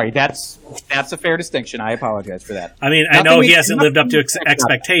 Sorry, that's a fair distinction. I apologize for that. I mean, I know he hasn't lived up to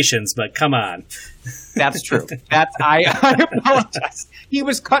expectations, but come on. That's true. I apologize. He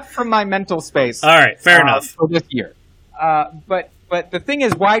was cut from my mental space. All right, fair enough. For this year. But the thing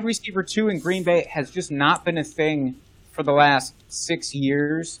is, wide receiver 2 in Green Bay has just not been a thing for the last 6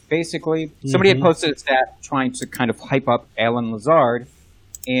 years, basically. Somebody had posted a stat trying to kind of hype up Allen Lazard,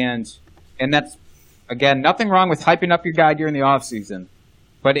 and that's, again, nothing wrong with hyping up your guy during the offseason.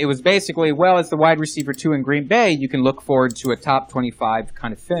 But it was basically, as the wide receiver 2 in Green Bay, you can look forward to a top 25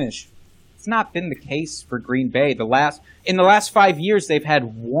 kind of finish. It's not been the case for Green Bay. In the last 5 years, they've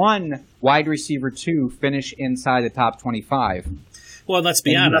had one wide receiver 2 finish inside the top 25. Well, let's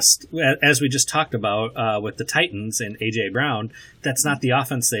be honest. As we just talked about with the Titans and A.J. Brown, that's not the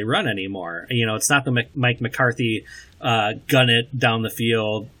offense they run anymore. It's not the Mike McCarthy gun it down the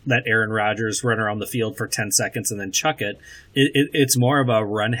field, let Aaron Rodgers run around the field for 10 seconds and then chuck it. It's more of a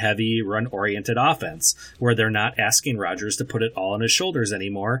run-heavy, run-oriented offense where they're not asking Rodgers to put it all on his shoulders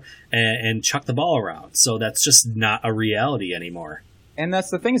anymore and chuck the ball around. So that's just not a reality anymore. And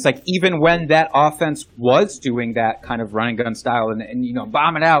that's the thing. It's like even when that offense was doing that kind of running gun style and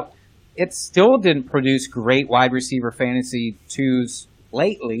bomb it out, it still didn't produce great wide receiver fantasy 2s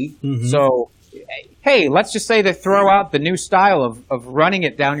lately. Mm-hmm. So, hey, let's just say they throw out the new style of running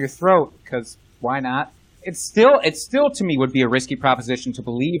it down your throat because why not? It still to me would be a risky proposition to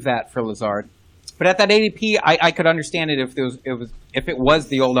believe that for Lazard. But at that ADP, I could understand it if it was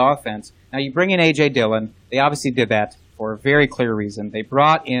the old offense. Now you bring in A.J. Dillon. They obviously did that for a very clear reason. They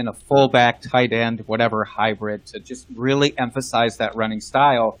brought in a fullback, tight end, whatever hybrid to just really emphasize that running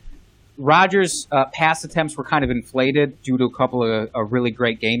style. Rodgers' pass attempts were kind of inflated due to a couple of really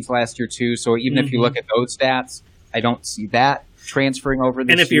great games last year too. So even if you look at those stats, I don't see that transferring over this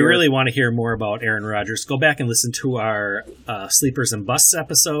year. And if you really want to hear more about Aaron Rodgers, go back and listen to our Sleepers and Busts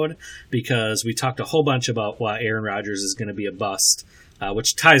episode because we talked a whole bunch about why Aaron Rodgers is going to be a bust,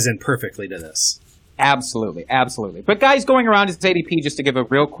 which ties in perfectly to this. Absolutely. But guys going around his ADP, just to give a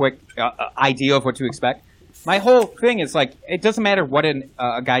real quick idea of what to expect, my whole thing is like, it doesn't matter what a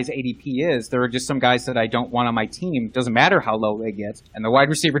guy's ADP is. There are just some guys that I don't want on my team. It doesn't matter how low they get. And the wide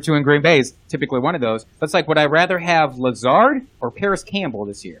receiver 2 in Green Bay is typically one of those. But it's like, would I rather have Lazard or Paris Campbell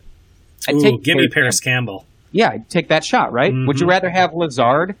this year? Give me Paris Campbell. Yeah, I'd take that shot, right? Mm-hmm. Would you rather have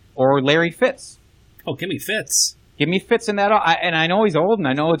Lazard or Larry Fitz? Oh, give me Fitz. Give me Fitz in that. And I know he's old, and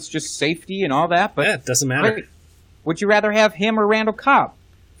I know it's just safety and all that. But it doesn't matter. Right. Would you rather have him or Randall Cobb?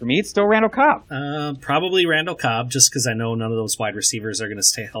 For me, it's still Randall Cobb. Probably Randall Cobb, just because I know none of those wide receivers are going to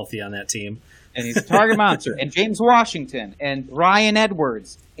stay healthy on that team. And he's a target monster. And James Washington and Ryan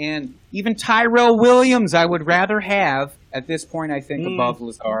Edwards and even Tyrell Williams I would rather have at this point, I think, above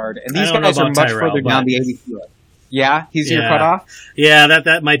Lazard. And these guys are much further down the ADP list. Yeah? He's your cutoff? Yeah,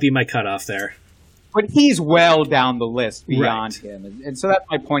 that might be my cutoff there. But he's well down the list beyond him. And so that's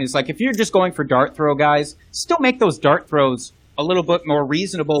my point. Is like, if you're just going for dart throw guys, still make those dart throws a little bit more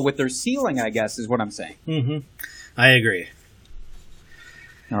reasonable with their ceiling, I guess, is what I'm saying. Mm-hmm. I agree.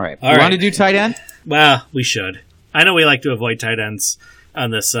 All right. You want to do tight end? Well, we should. I know we like to avoid tight ends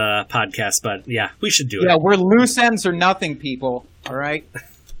on this podcast, but yeah, we should do it. Yeah, we're loose ends or nothing, people. All right?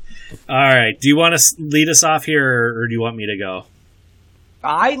 All right. Do you want to lead us off here, or do you want me to go?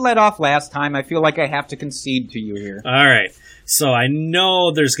 I led off last time. I feel like I have to concede to you here. All right. So I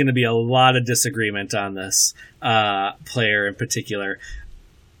know there's going to be a lot of disagreement on this player in particular.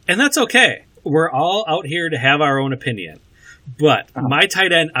 And that's okay. We're all out here to have our own opinion. But my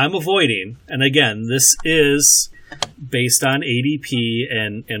tight end I'm avoiding, and again, this is based on ADP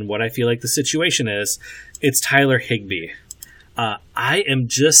and what I feel like the situation is, it's Tyler Higbee. I am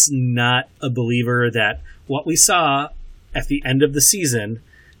just not a believer that what we saw at the end of the season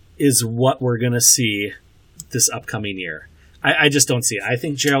is what we're going to see this upcoming year. I just don't see it. I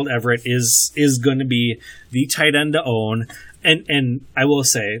think Gerald Everett is going to be the tight end to own. And I will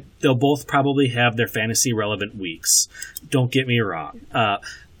say, they'll both probably have their fantasy relevant weeks. Don't get me wrong.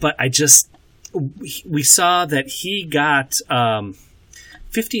 But we saw that he got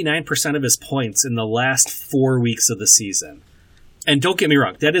 59% of his points in the last 4 weeks of the season. And don't get me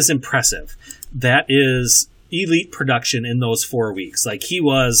wrong, that is impressive. That is elite production in those 4 weeks. Like, he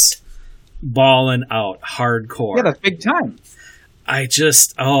was balling out hardcore. Yeah, that's big time. I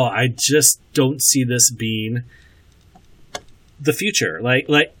just don't see this being the future.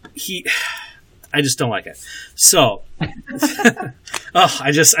 I just don't like it. So, I'm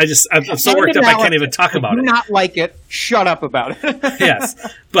so worked up I can't even talk about it. Do not like it. Shut up about it. Yes,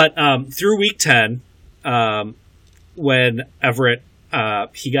 but through week 10, when Everett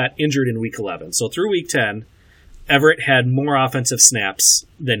he got injured in week 11, so through week 10, Everett had more offensive snaps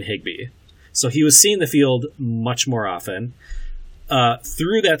than Higbee, so he was seeing the field much more often.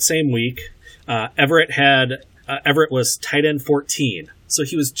 Through that same week, Everett was tight end 14, so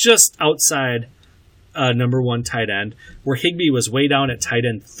he was just outside number one tight end, where Higbee was way down at tight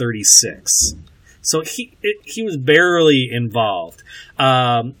end 36. So he was barely involved.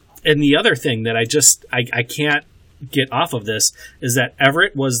 And the other thing that I can't get off of this is that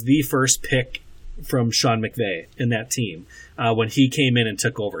Everett was the first pick from Sean McVay in that team when he came in and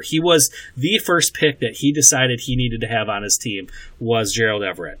took over. He was the first pick that he decided he needed to have on his team was Gerald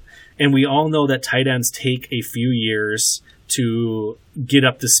Everett. And we all know that tight ends take a few years to get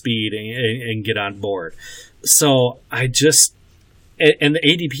up to speed and get on board. So and the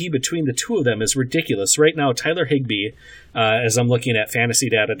ADP between the two of them is ridiculous. Right now, Tyler Higbee, as I'm looking at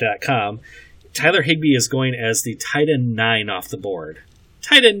fantasydata.com, Tyler Higbee is going as the tight end 9 off the board.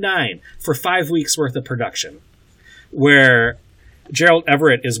 Tight end 9 for 5 weeks worth of production, where Gerald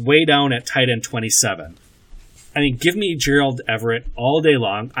Everett is way down at tight end 27. I mean, give me Gerald Everett all day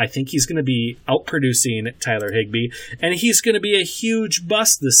long. I think he's going to be outproducing Tyler Higbee, and he's going to be a huge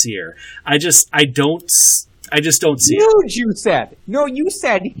bust this year. I just don't see it. Huge, you said. No, you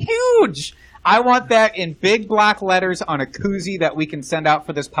said huge. I want that in big block letters on a koozie that we can send out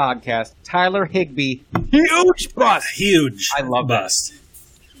for this podcast. Tyler Higbee, huge bust. Huge I love bust. That.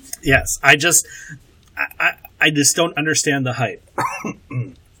 Yes, I just don't understand the hype.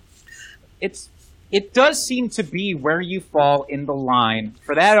 It does seem to be where you fall in the line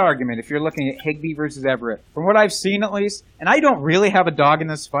for that argument if you're looking at Higbee versus Everett. From what I've seen, at least, and I don't really have a dog in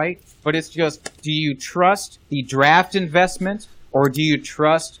this fight, but it's just, do you trust the draft investment or do you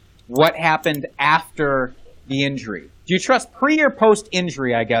trust what happened after the injury? Do you trust pre or post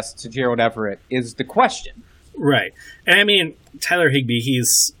injury, I guess, to Gerald Everett is the question. Right. And I mean, Tyler Higbee,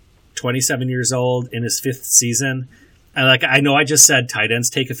 he's 27 years old in his 5th season. And I know I just said tight ends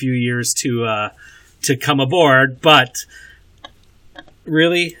take a few years to come aboard, but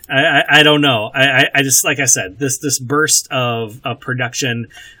really, I don't know. I just, like I said, this burst of production,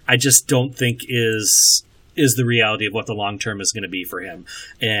 I just don't think is the reality of what the long term is going to be for him.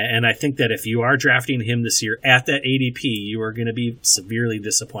 And I think that if you are drafting him this year at that ADP, you are going to be severely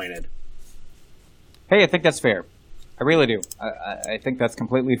disappointed. Hey, I think that's fair. I really do. I think that's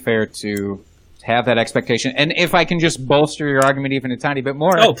completely fair to have that expectation. And if I can just bolster your argument even a tiny bit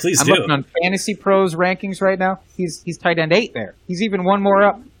more. Oh, please do. I'm looking on Fantasy Pros rankings right now. He's tight end 8 there. He's even one more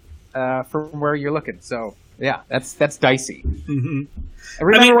up from where you're looking. So, yeah, that's dicey. Mm-hmm. I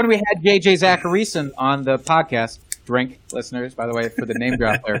remember when we had JJ Zacharyson on the podcast, drink listeners, by the way, for the name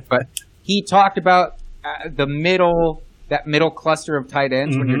drop there, but he talked about that middle cluster of tight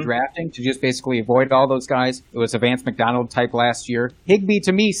ends when you're drafting to just basically avoid all those guys. It was a Vance McDonald type last year. Higbee,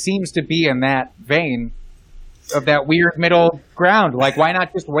 to me, seems to be in that vein of that weird middle ground. Like, why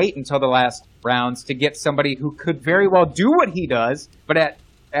not just wait until the last rounds to get somebody who could very well do what he does, but at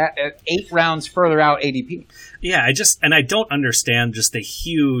 8 rounds further out ADP? Yeah, I don't understand just the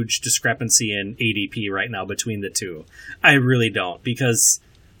huge discrepancy in ADP right now between the two. I really don't, because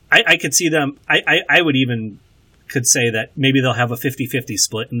I could see them. I would even could say that maybe they'll have a 50-50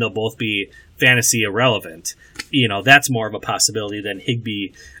 split and they'll both be fantasy irrelevant. That's more of a possibility than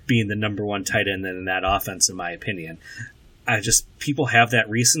Higbee being the number one tight end in that offense, in my opinion. people have that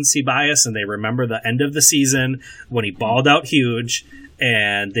recency bias, and they remember the end of the season when he balled out huge,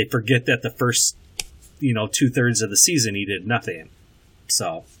 and they forget that the first, 2/3 of the season he did nothing.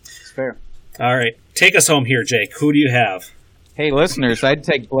 So, It's fair. All right, take us home here, Jake. Who do you have? Hey, listeners, I'd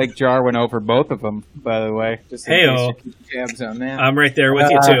take Blake Jarwin over both of them, by the way. Just in case you keep tabs on that. I'm right there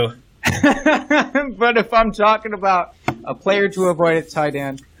with you, too. But if I'm talking about a player to avoid at tight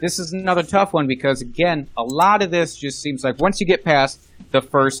end, this is another tough one because, again, a lot of this just seems like once you get past the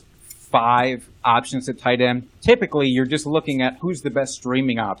first 5 options at tight end, typically you're just looking at who's the best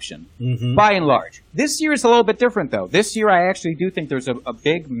streaming option, by and large. This year is a little bit different, though. This year I actually do think there's a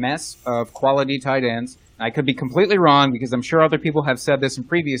big mess of quality tight ends. I could be completely wrong because I'm sure other people have said this in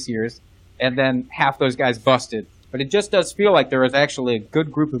previous years, and then half those guys busted. But it just does feel like there is actually a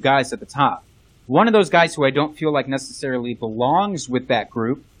good group of guys at the top. One of those guys who I don't feel like necessarily belongs with that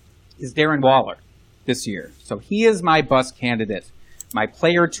group is Darren Waller this year. So he is my bust candidate, my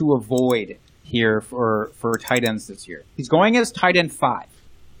player to avoid here for tight ends this year. He's going as tight end 5.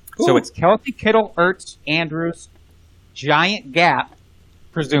 Ooh. So it's Kelsey, Kittle, Ertz, Andrews, giant gap,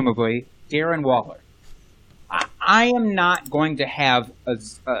 presumably, Darren Waller. I am not going to have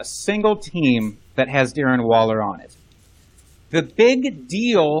a single team that has Darren Waller on it. The big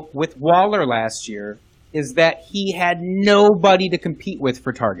deal with Waller last year is that he had nobody to compete with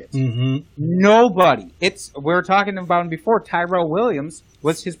for targets. Nobody. We were talking about him before. Tyrell Williams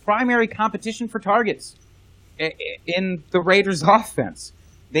was his primary competition for targets in the Raiders' offense.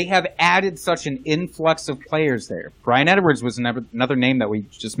 They have added such an influx of players there. Bryan Edwards was another name that we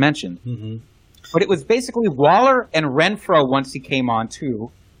just mentioned. But it was basically Waller and Renfro, once he came on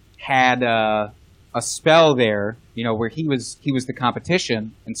too, had a spell there, where he was the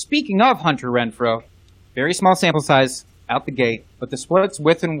competition. And speaking of Hunter Renfro, very small sample size out the gate, but the splits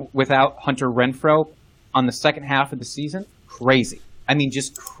with and without Hunter Renfro on the second half of the season, crazy. I mean,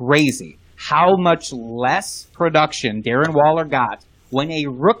 just crazy. How much less production Darren Waller got when a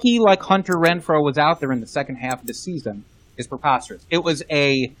rookie like Hunter Renfro was out there in the second half of the season is preposterous. It was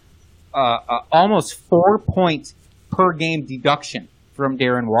a almost 4-point per game deduction from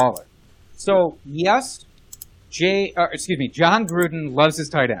Darren Waller. So yes, John Gruden loves his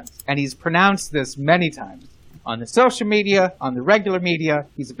tight ends, and he's pronounced this many times on the social media, on the regular media.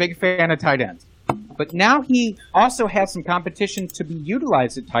 He's a big fan of tight ends, but now he also has some competition to be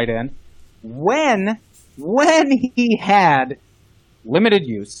utilized at tight end when he had limited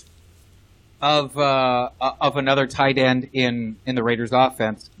use of another tight end in the Raiders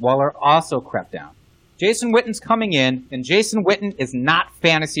offense. Waller also crept down. Jason Witten's coming in, and Jason Witten is not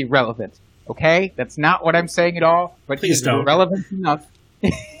fantasy relevant. Okay? That's not what I'm saying at all, but he's relevant enough.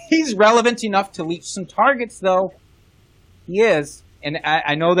 He's relevant enough to leach some targets, though. He is. And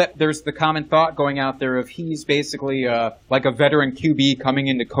I know that there's the common thought going out there of he's basically like a veteran QB coming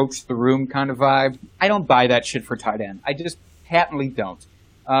in to coach the room kind of vibe. I don't buy that shit for tight end. I just patently don't.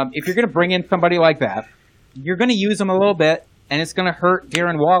 If you're going to bring in somebody like that, you're going to use them a little bit, and it's going to hurt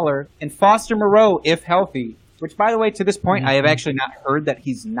Darren Waller and Foster Moreau if healthy, which, by the way, to this point, I have actually not heard that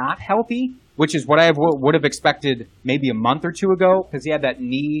he's not healthy, which is what I would have expected maybe a month or two ago, because he had that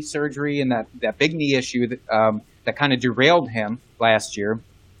knee surgery and that big knee issue that kind of derailed him last year.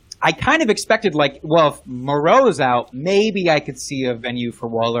 I kind of expected, if Moreau's out, maybe I could see a venue for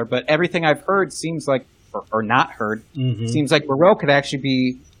Waller, but everything I've heard seems like, or not heard, seems like Moreau could actually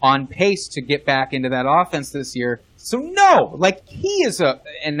be on pace to get back into that offense this year. So no, he is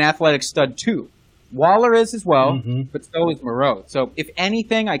an athletic stud too. Waller is as well, but so is Moreau. So if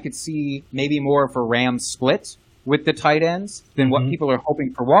anything, I could see maybe more of a Rams split with the tight ends than what people are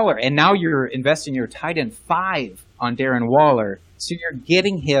hoping for Waller. And now you're investing your tight end 5 on Darren Waller, so you're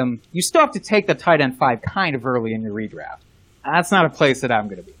getting him. You still have to take the tight end 5 kind of early in your redraft. That's not a place that I'm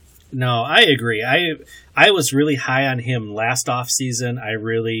going to be. No, I agree. I was really high on him last offseason. I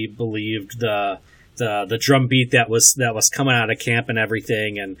really believed the drumbeat that was coming out of camp and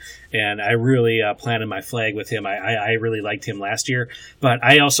everything, and I really planted my flag with him. I really liked him last year, but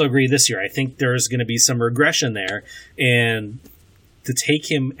I also agree this year. I think there's going to be some regression there, and to take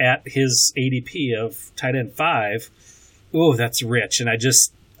him at his ADP of tight end 5, oh, that's rich. And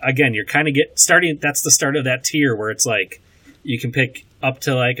again, you're kind of starting. That's the start of that tier where it's like you can pick up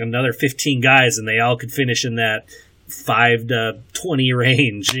to another 15 guys, and they all could finish in that 5 to 20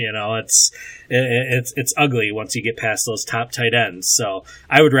 range. It's ugly once you get past those top tight ends. So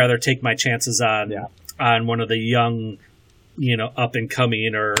I would rather take my chances on one of the young, up and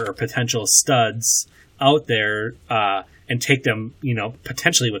coming or potential studs out there, and take them,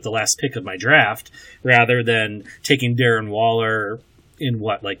 potentially with the last pick of my draft, rather than taking Darren Waller in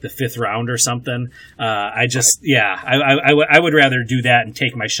what, like the 5th round or something. I would rather do that and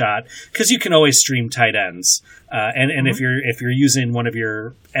take my shot, because you can always stream tight ends. And if you're using one of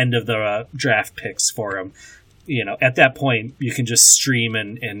your end of the draft picks for them, at that point you can just stream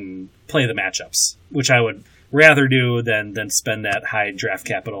and play the matchups, which I would rather do than spend that high draft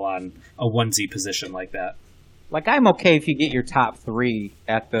capital on a onesie position like that. Like, I'm okay if you get your top 3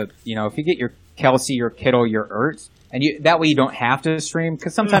 at the, if you get your Kelsey, your Kittle, your Ertz, and that way you don't have to stream,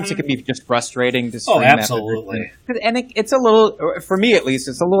 because sometimes it can be just frustrating to stream. Oh, absolutely. And it's a little, for me at least,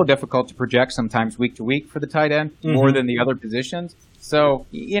 it's a little difficult to project sometimes week to week for the tight end more than the other positions. So,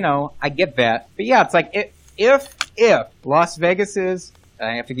 I get that. But yeah, it's like if Las Vegas's,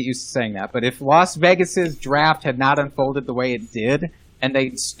 I have to get used to saying that, but if Las Vegas's draft had not unfolded the way it did, and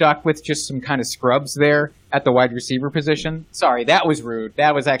they stuck with just some kind of scrubs there at the wide receiver position. Sorry, that was rude.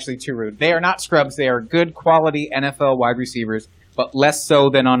 That was actually too rude. They are not scrubs. They are good quality NFL wide receivers, but less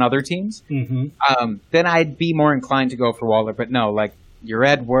so than on other teams. Mm-hmm. Then I'd be more inclined to go for Waller. But no, like your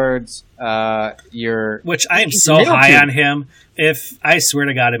Edwards, which I am so high on him. If I swear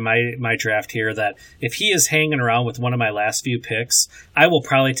to God in my draft here that if he is hanging around with one of my last few picks, I will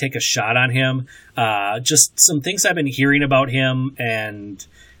probably take a shot on him. Just some things I've been hearing about him, and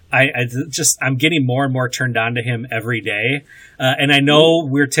I'm getting more and more turned on to him every day. And I know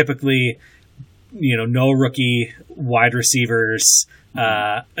we're typically, no rookie wide receivers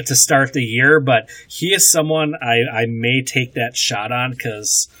to start the year, but he is someone I may take that shot on,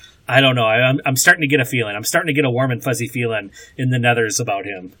 because I don't know. I'm starting to get a feeling. I'm starting to get a warm and fuzzy feeling in the nethers about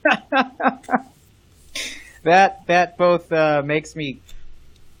him. That both makes me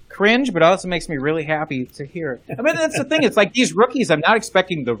cringe, but also makes me really happy to hear it. I mean, that's the thing. It's like these rookies, I'm not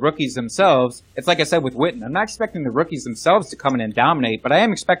expecting the rookies themselves. It's like I said with Witten. I'm not expecting the rookies themselves to come in and dominate, but I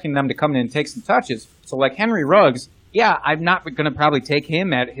am expecting them to come in and take some touches. So like Henry Ruggs, yeah, I'm not going to probably take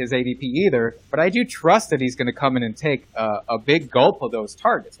him at his ADP either, but I do trust that he's going to come in and take a big gulp of those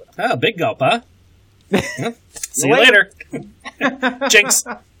targets. Oh, big gulp, huh? See you later. Jinx.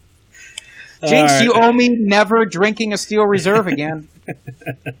 Jinx, you owe me never drinking a Steel Reserve again.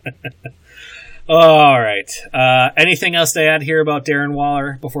 All right. Anything else to add here about Darren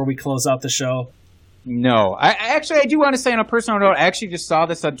Waller before we close out the show? No. I do want to say on a personal note, I actually just saw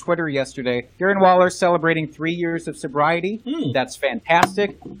this on Twitter yesterday. Darren Waller celebrating 3 years of sobriety. That's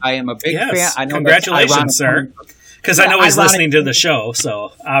fantastic. I am a big fan. I know. Congratulations, sir. Because I know he's listening to the show,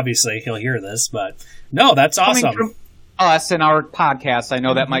 so obviously he'll hear this. But no, that's awesome. Coming from us and our podcast, I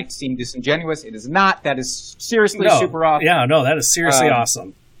know that might seem disingenuous. It is not. That is seriously super awesome. Yeah, no, that is seriously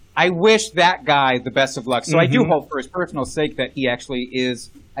awesome. I wish that guy the best of luck. So I do hope for his personal sake that he actually is.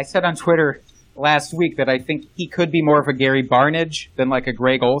 I said on Twitter last week that I think he could be more of a Gary Barnidge than like a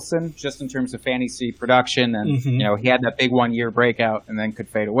Greg Olsen, just in terms of fantasy production. And, he had that big 1 year breakout and then could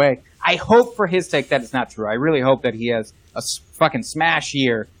fade away. I hope for his sake that is not true. I really hope that he has a fucking smash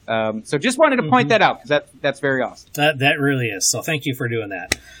year. So just wanted to point that out, because that's very awesome. That really is. So thank you for doing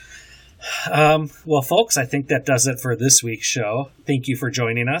that. Well, folks, I think that does it for this week's show. Thank you for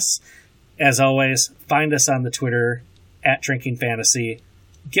joining us. As always, find us on the Twitter at Drinking Fantasy.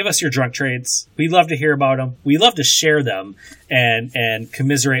 Give us your drunk trades. We love to hear about them. We love to share them and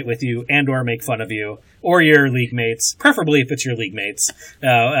commiserate with you and or make fun of you or your league mates, preferably if it's your league mates.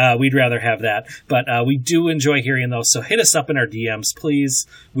 We'd rather have that. But we do enjoy hearing those, so hit us up in our DMs, please.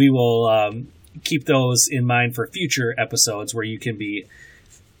 We will keep those in mind for future episodes where you can be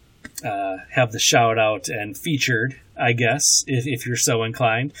have the shout out and featured, I guess, if you're so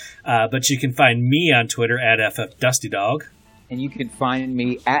inclined. But you can find me on Twitter at FFDustyDog. And you can find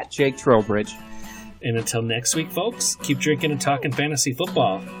me at Jake Trowbridge. And until next week, folks, keep drinking and talking fantasy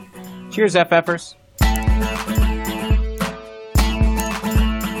football. Cheers, FFers.